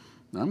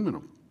 Now I'm going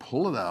to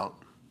pull it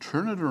out,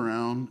 turn it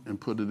around, and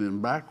put it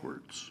in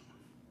backwards.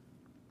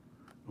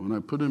 When I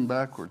put it in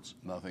backwards,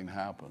 nothing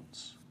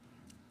happens.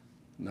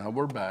 Now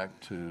we're back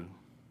to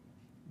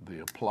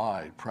the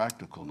applied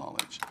practical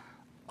knowledge.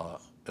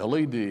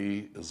 LED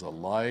is a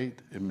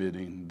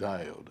light-emitting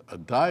diode. A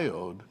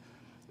diode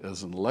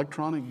is an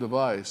electronic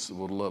device that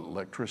will let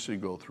electricity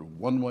go through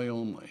one way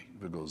only.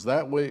 If it goes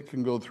that way, it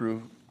can go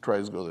through,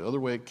 tries to go the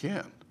other way, it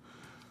can't.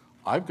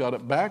 I've got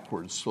it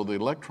backwards so the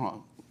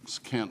electrons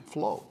can't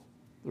flow.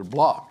 They're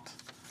blocked.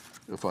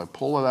 If I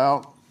pull it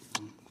out,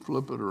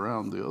 flip it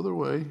around the other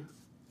way,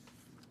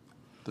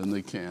 then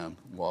they can,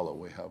 while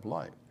we have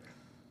light.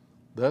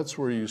 That's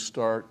where you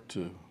start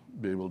to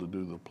be able to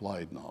do the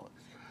applied knowledge.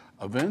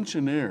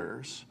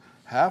 Engineers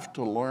have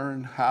to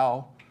learn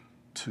how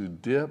to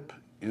dip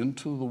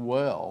into the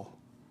well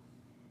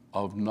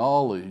of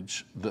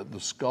knowledge that the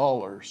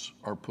scholars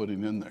are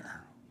putting in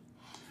there.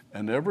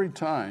 And every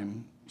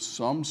time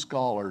some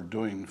scholar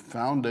doing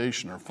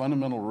foundation or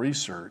fundamental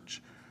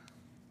research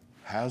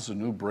has a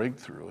new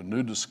breakthrough, a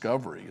new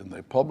discovery, and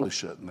they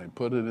publish it and they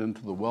put it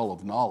into the well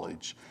of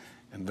knowledge,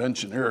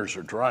 inventioneers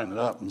are drying it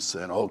up and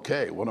saying,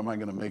 okay, what am I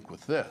going to make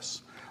with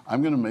this?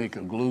 I'm going to make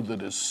a glue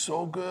that is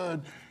so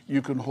good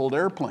you can hold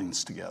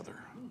airplanes together.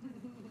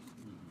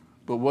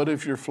 But what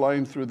if you're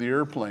flying through the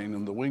airplane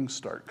and the wings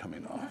start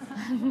coming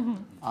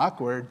off?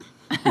 Awkward,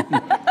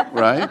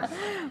 right?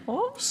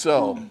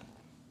 So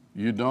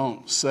you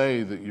don't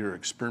say that your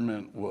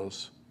experiment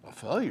was a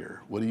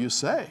failure. What do you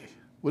say?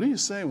 What do you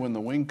say when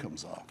the wing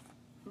comes off?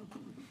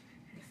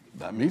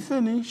 Let me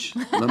finish.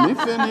 Let me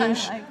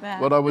finish. I like that.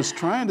 What I was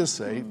trying to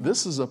say,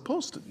 this is a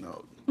Post-it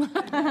note.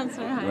 That's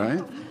right.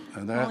 Right?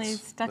 And Only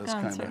stuck that's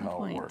on kind of certain how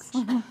points. it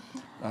works.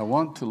 I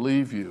want to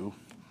leave you,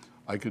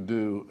 I could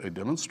do a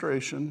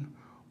demonstration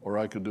or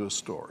I could do a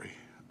story.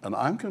 And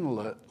I'm going to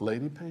let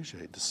Lady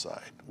Paget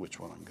decide which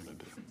one I'm going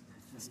to do.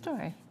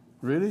 Story.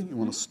 Really? You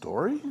want a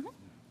story?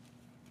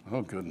 Mm-hmm.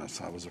 Oh,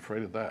 goodness, I was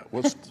afraid of that.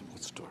 What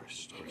story?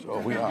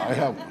 Oh, I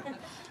have one.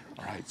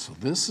 All right, so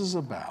this is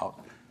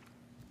about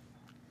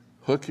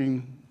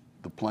hooking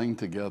the plane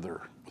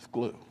together with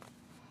glue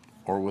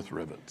or with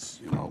rivets,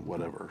 you know,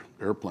 whatever.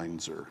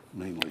 Airplanes are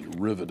mainly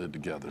riveted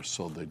together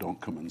so they don't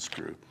come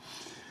unscrewed.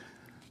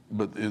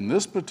 But in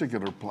this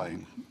particular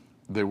plane,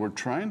 they were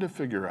trying to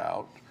figure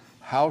out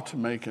how to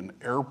make an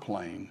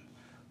airplane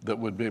that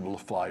would be able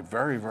to fly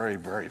very, very,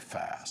 very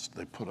fast.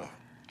 They put a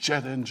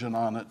jet engine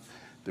on it.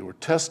 They were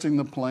testing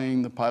the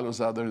plane. The pilot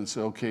was out there and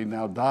said, okay,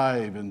 now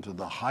dive into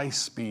the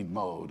high-speed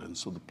mode. And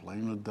so the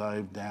plane would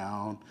dive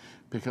down,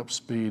 pick up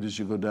speed. As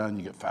you go down,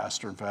 you get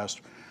faster and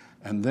faster.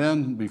 And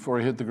then before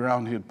he hit the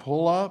ground, he'd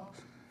pull up,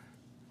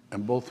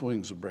 and both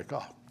wings would break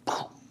off.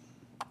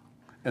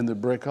 And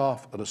they'd break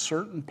off at a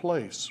certain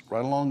place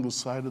right along the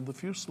side of the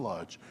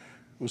fuselage.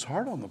 It was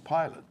hard on the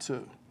pilot,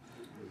 too.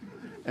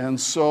 And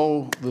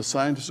so the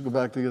scientists go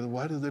back together,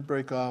 why did they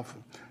break off?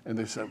 And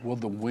they said, well,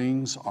 the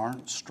wings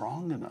aren't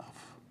strong enough.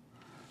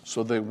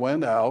 So they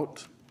went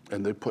out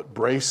and they put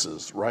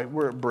braces right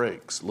where it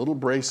breaks, little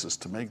braces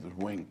to make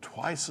the wing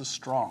twice as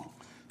strong.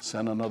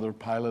 Sent another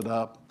pilot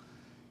up.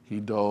 He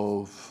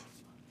dove.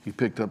 He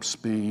picked up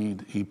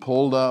speed. He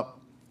pulled up.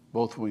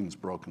 Both wings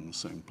broke in the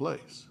same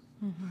place.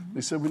 Mm-hmm.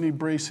 They said, we need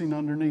bracing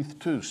underneath,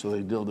 too. So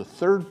they built a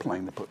third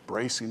plane to put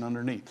bracing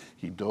underneath.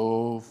 He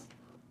dove,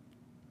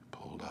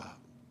 pulled up.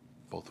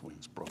 Both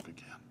wings broke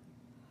again.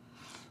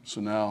 So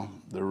now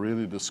they're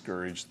really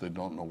discouraged. They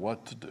don't know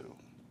what to do.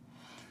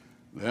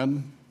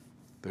 Then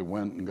they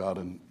went and got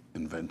an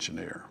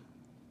inventioneer.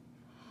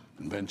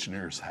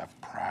 Inventioneers have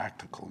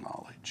practical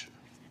knowledge.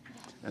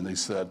 And they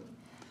said,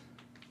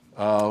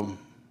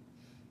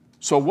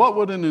 so what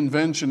would an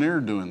inventioneer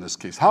do in this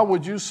case? How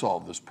would you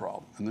solve this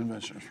problem? And the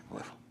inventioneer said,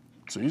 well,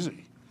 it's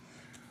easy.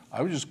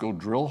 I would just go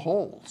drill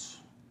holes.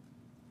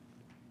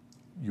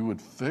 You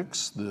would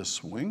fix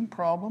this wing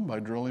problem by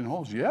drilling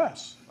holes?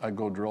 Yes, I'd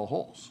go drill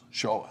holes.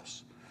 Show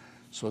us.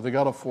 So they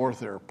got a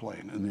fourth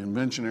airplane, and the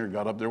inventioneer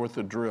got up there with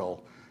the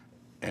drill,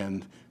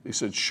 and they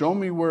said, show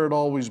me where it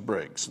always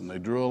breaks. And they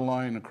drew a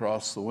line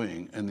across the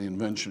wing, and the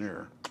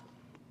inventioneer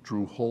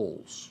drew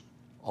holes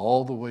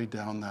all the way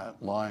down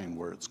that line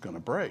where it's going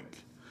to break.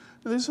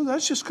 And they said,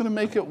 that's just going to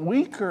make it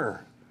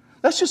weaker.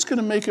 That's just going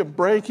to make it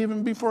break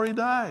even before he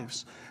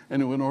dives.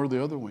 And he went over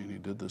the other wing. He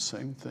did the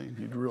same thing.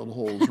 He drilled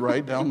holes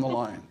right down the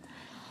line.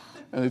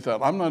 And he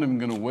thought, I'm not even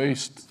going to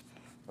waste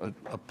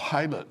a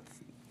pilot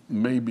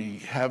maybe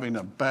having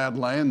a bad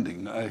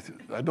landing. I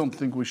don't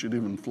think we should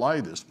even fly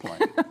this plane.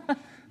 And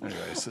the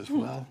guy says,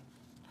 well,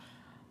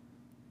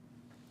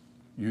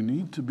 you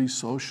need to be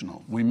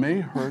social. We may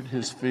hurt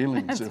his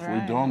feelings if we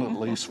don't at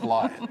least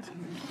fly it.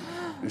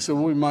 He said,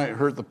 well, we might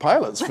hurt the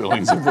pilot's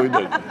feelings if we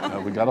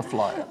did. We got to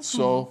fly it.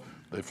 So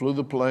they flew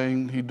the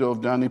plane. He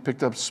dove down. He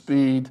picked up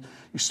speed.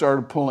 He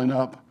started pulling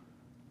up.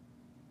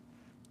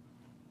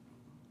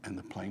 And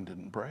the plane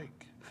didn't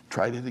break.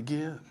 Tried it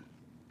again.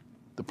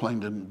 The plane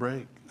didn't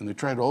break. And they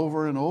tried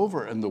over and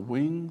over, and the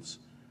wings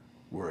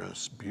were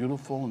as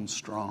beautiful and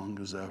strong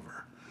as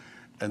ever.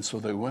 And so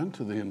they went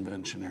to the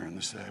inventioneer and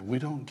they said, we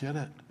don't get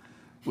it.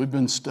 We've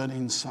been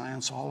studying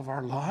science all of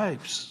our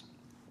lives.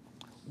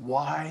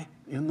 Why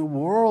in the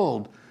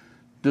world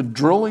did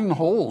drilling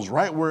holes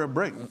right where it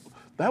breaks?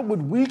 That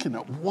would weaken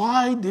it.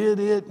 Why did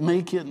it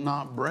make it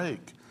not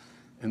break?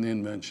 And the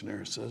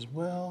inventioneer says,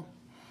 well,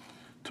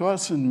 to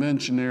us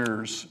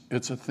inventioneers,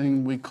 it's a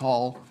thing we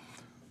call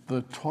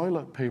the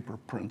toilet paper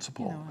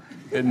principle.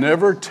 It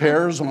never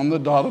tears on the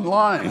dotted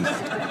line.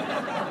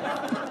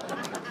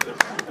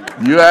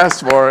 You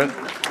asked for it.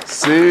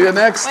 See you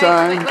next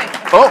time. Wait.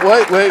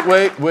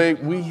 Oh, wait.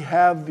 We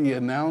have the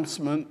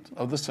announcement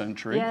of the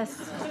century.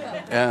 Yes.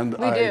 And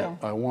We do.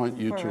 I want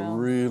you For to real.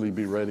 really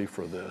be ready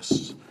for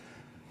this.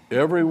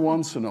 Every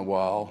once in a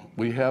while,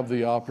 we have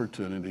the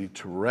opportunity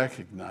to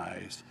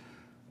recognize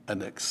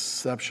an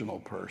exceptional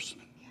person.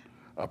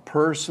 A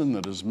person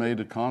that has made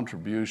a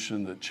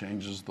contribution that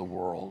changes the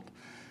world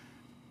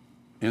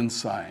in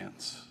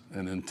science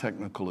and in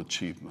technical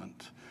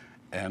achievement.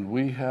 And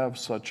we have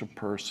such a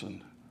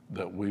person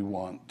that we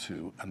want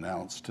to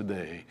announce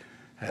today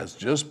has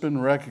just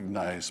been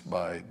recognized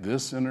by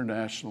this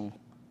International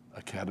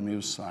Academy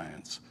of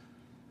Science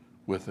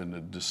with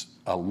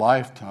a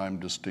Lifetime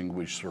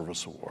Distinguished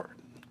Service Award.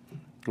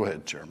 Go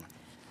ahead,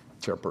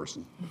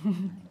 Chairperson.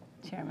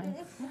 Chairman.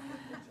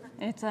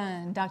 It's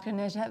Dr.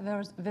 Nejat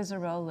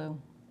Vizarolu,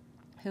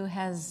 who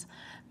has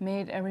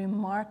made a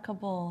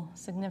remarkable,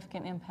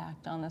 significant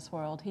impact on this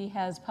world. He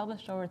has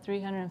published over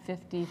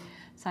 350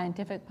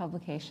 scientific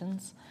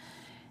publications,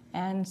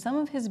 and some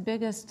of his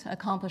biggest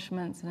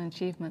accomplishments and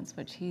achievements,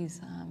 which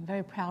he's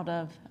very proud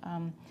of,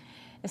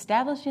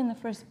 establishing the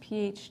first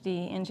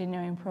PhD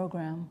engineering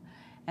program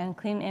and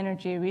Clean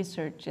Energy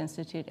Research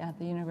Institute at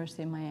the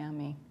University of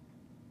Miami.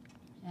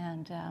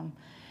 And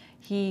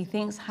he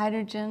thinks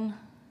hydrogen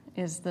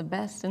is the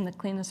best and the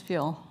cleanest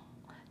fuel.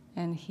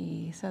 And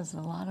he says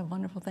a lot of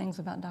wonderful things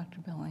about Dr.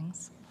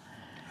 Billings.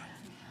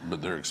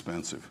 But they're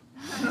expensive.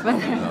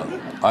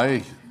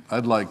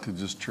 I'd like to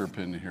just chirp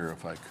in here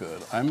if I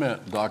could. I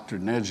met Dr.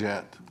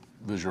 Nejat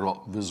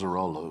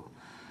Vizarolu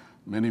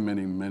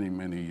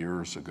many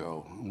years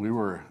ago. We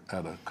were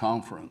at a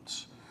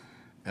conference,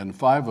 and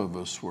 5 of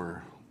us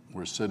were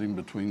sitting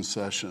between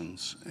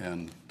sessions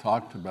and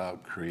talked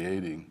about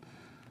creating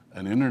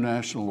an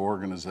international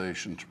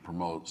organization to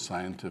promote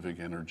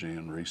scientific energy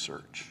and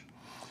research.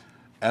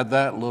 At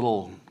that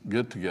little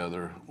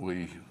get-together,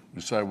 we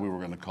decided we were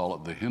going to call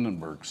it the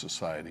Hindenburg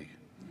Society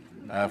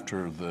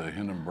after the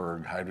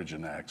Hindenburg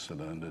hydrogen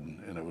accident,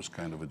 and it was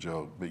kind of a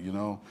joke. But you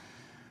know,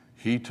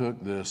 he took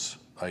this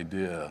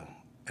idea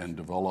and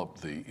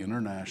developed the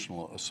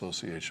International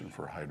Association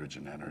for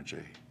Hydrogen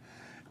Energy.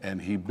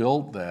 And he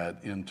built that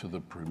into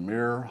the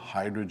premier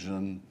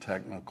hydrogen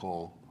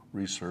technical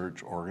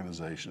research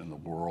organization in the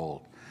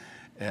world.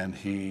 And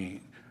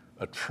he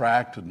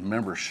attracted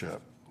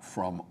membership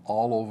from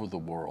all over the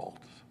world.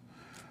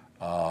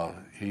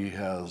 He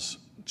has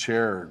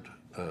chaired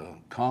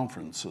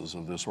conferences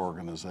of this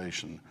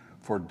organization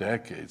for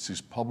decades.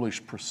 He's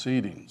published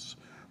proceedings,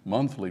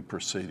 monthly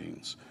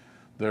proceedings.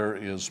 There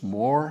is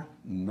more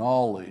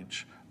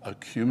knowledge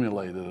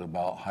accumulated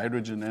about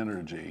hydrogen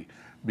energy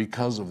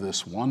because of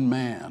this one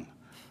man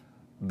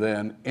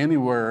than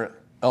anywhere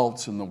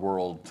else in the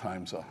world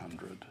times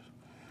 100.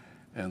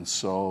 And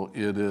so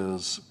it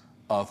is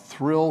a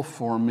thrill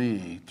for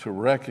me to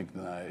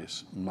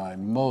recognize my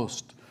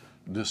most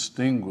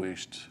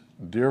distinguished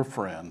dear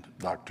friend,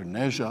 Dr.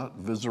 Nejat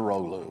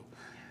Vizarolu,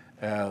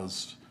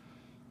 as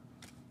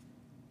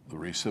the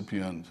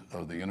recipient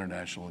of the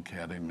International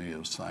Academy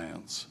of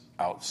Science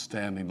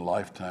Outstanding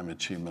Lifetime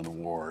Achievement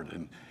Award.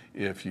 And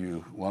if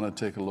you want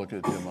to take a look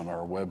at him on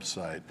our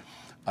website,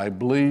 I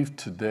believe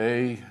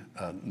today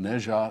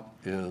Nejat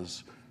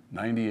is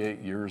 98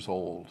 years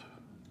old,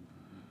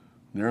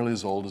 nearly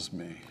as old as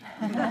me.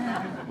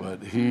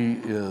 But he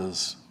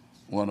is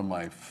one of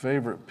my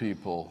favorite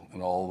people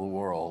in all the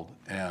world,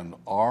 and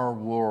our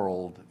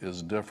world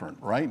is different.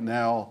 Right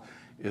now,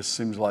 it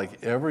seems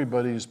like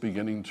everybody's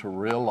beginning to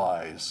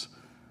realize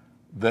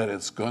that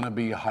it's going to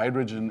be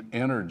hydrogen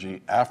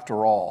energy,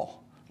 after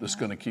all, that's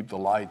going to keep the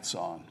lights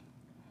on.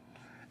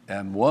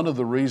 And one of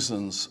the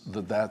reasons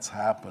that that's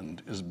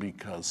happened is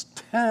because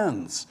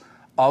tens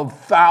of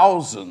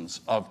thousands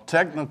of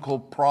technical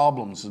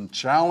problems and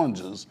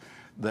challenges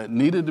that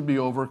needed to be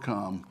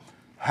overcome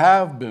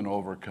have been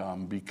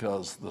overcome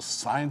because the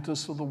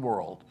scientists of the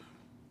world,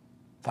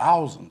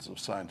 thousands of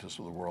scientists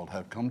of the world,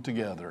 have come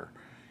together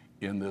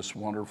in this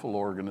wonderful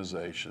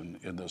organization,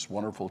 in this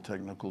wonderful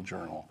technical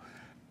journal,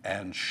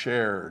 and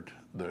shared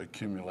the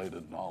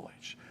accumulated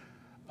knowledge.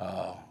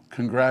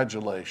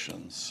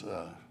 Congratulations,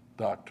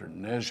 Dr.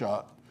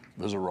 Nejat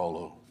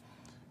Viziroglu.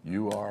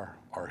 You are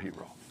our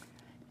hero.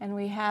 And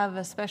we have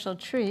a special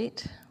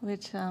treat,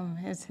 which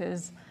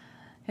is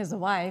his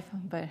wife,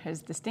 but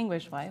his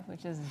distinguished wife,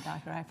 which is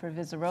Dr. Ayfer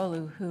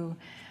Viziroglu, who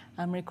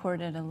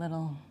recorded a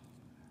little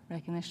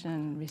recognition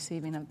and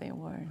receiving of the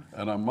award.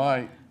 And I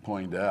might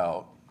point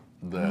out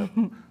that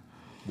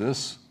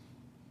this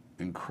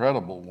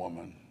incredible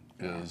woman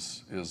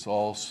is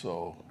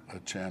also a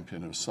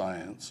champion of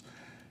science.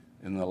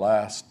 In the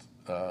last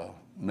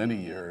many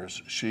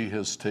years, she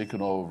has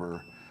taken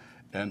over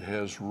and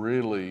has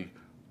really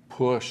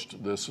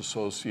pushed this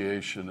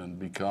association and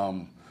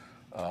become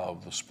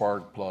the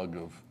spark plug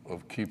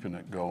of keeping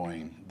it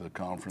going, the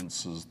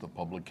conferences, the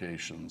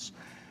publications.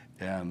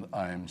 And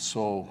I'm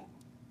so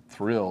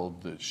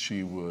thrilled that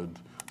she would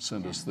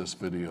send us this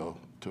video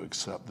to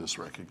accept this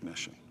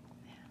recognition.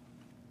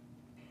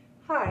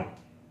 Hi,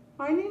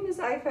 my name is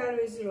Ayfer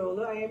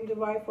Viziroglu. I am the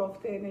wife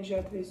of the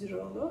Nejat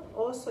Viziroglu,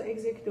 also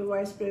Executive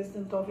Vice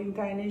President of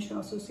International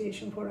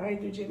Association for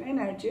Hydrogen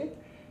Energy.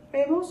 I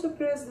am also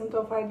President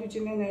of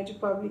Hydrogen Energy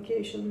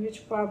Publication,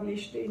 which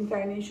published the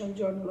International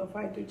Journal of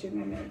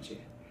Hydrogen Energy.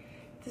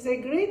 It is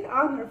a great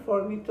honor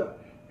for me to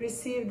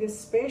receive this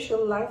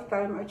special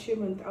Lifetime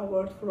Achievement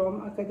Award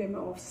from Academy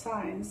of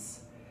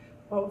Science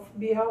on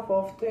behalf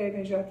of the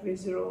Nejat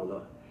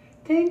Viziroglu.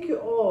 Thank you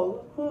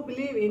all who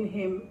believe in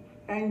him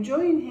and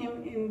join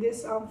him in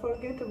this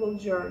unforgettable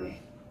journey.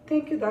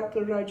 Thank you,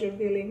 Dr. Roger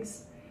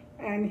Billings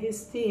and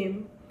his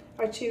team,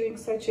 achieving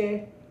such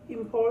an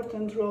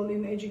important role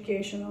in the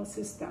educational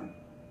system.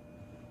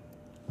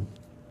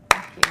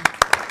 Thank you.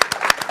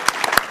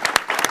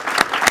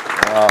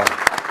 Wow.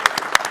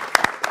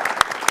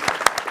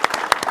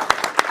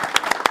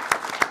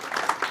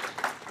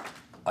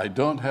 I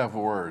don't have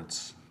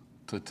words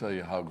to tell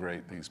you how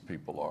great these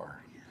people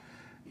are.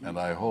 And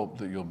I hope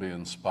that you'll be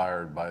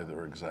inspired by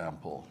their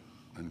example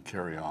and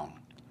carry on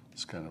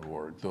this kind of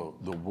work.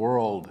 The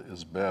world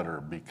is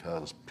better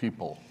because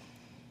people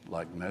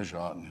like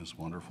Nejat and his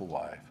wonderful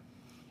wife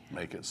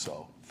make it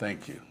so.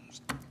 Thank you.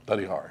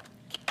 Study hard.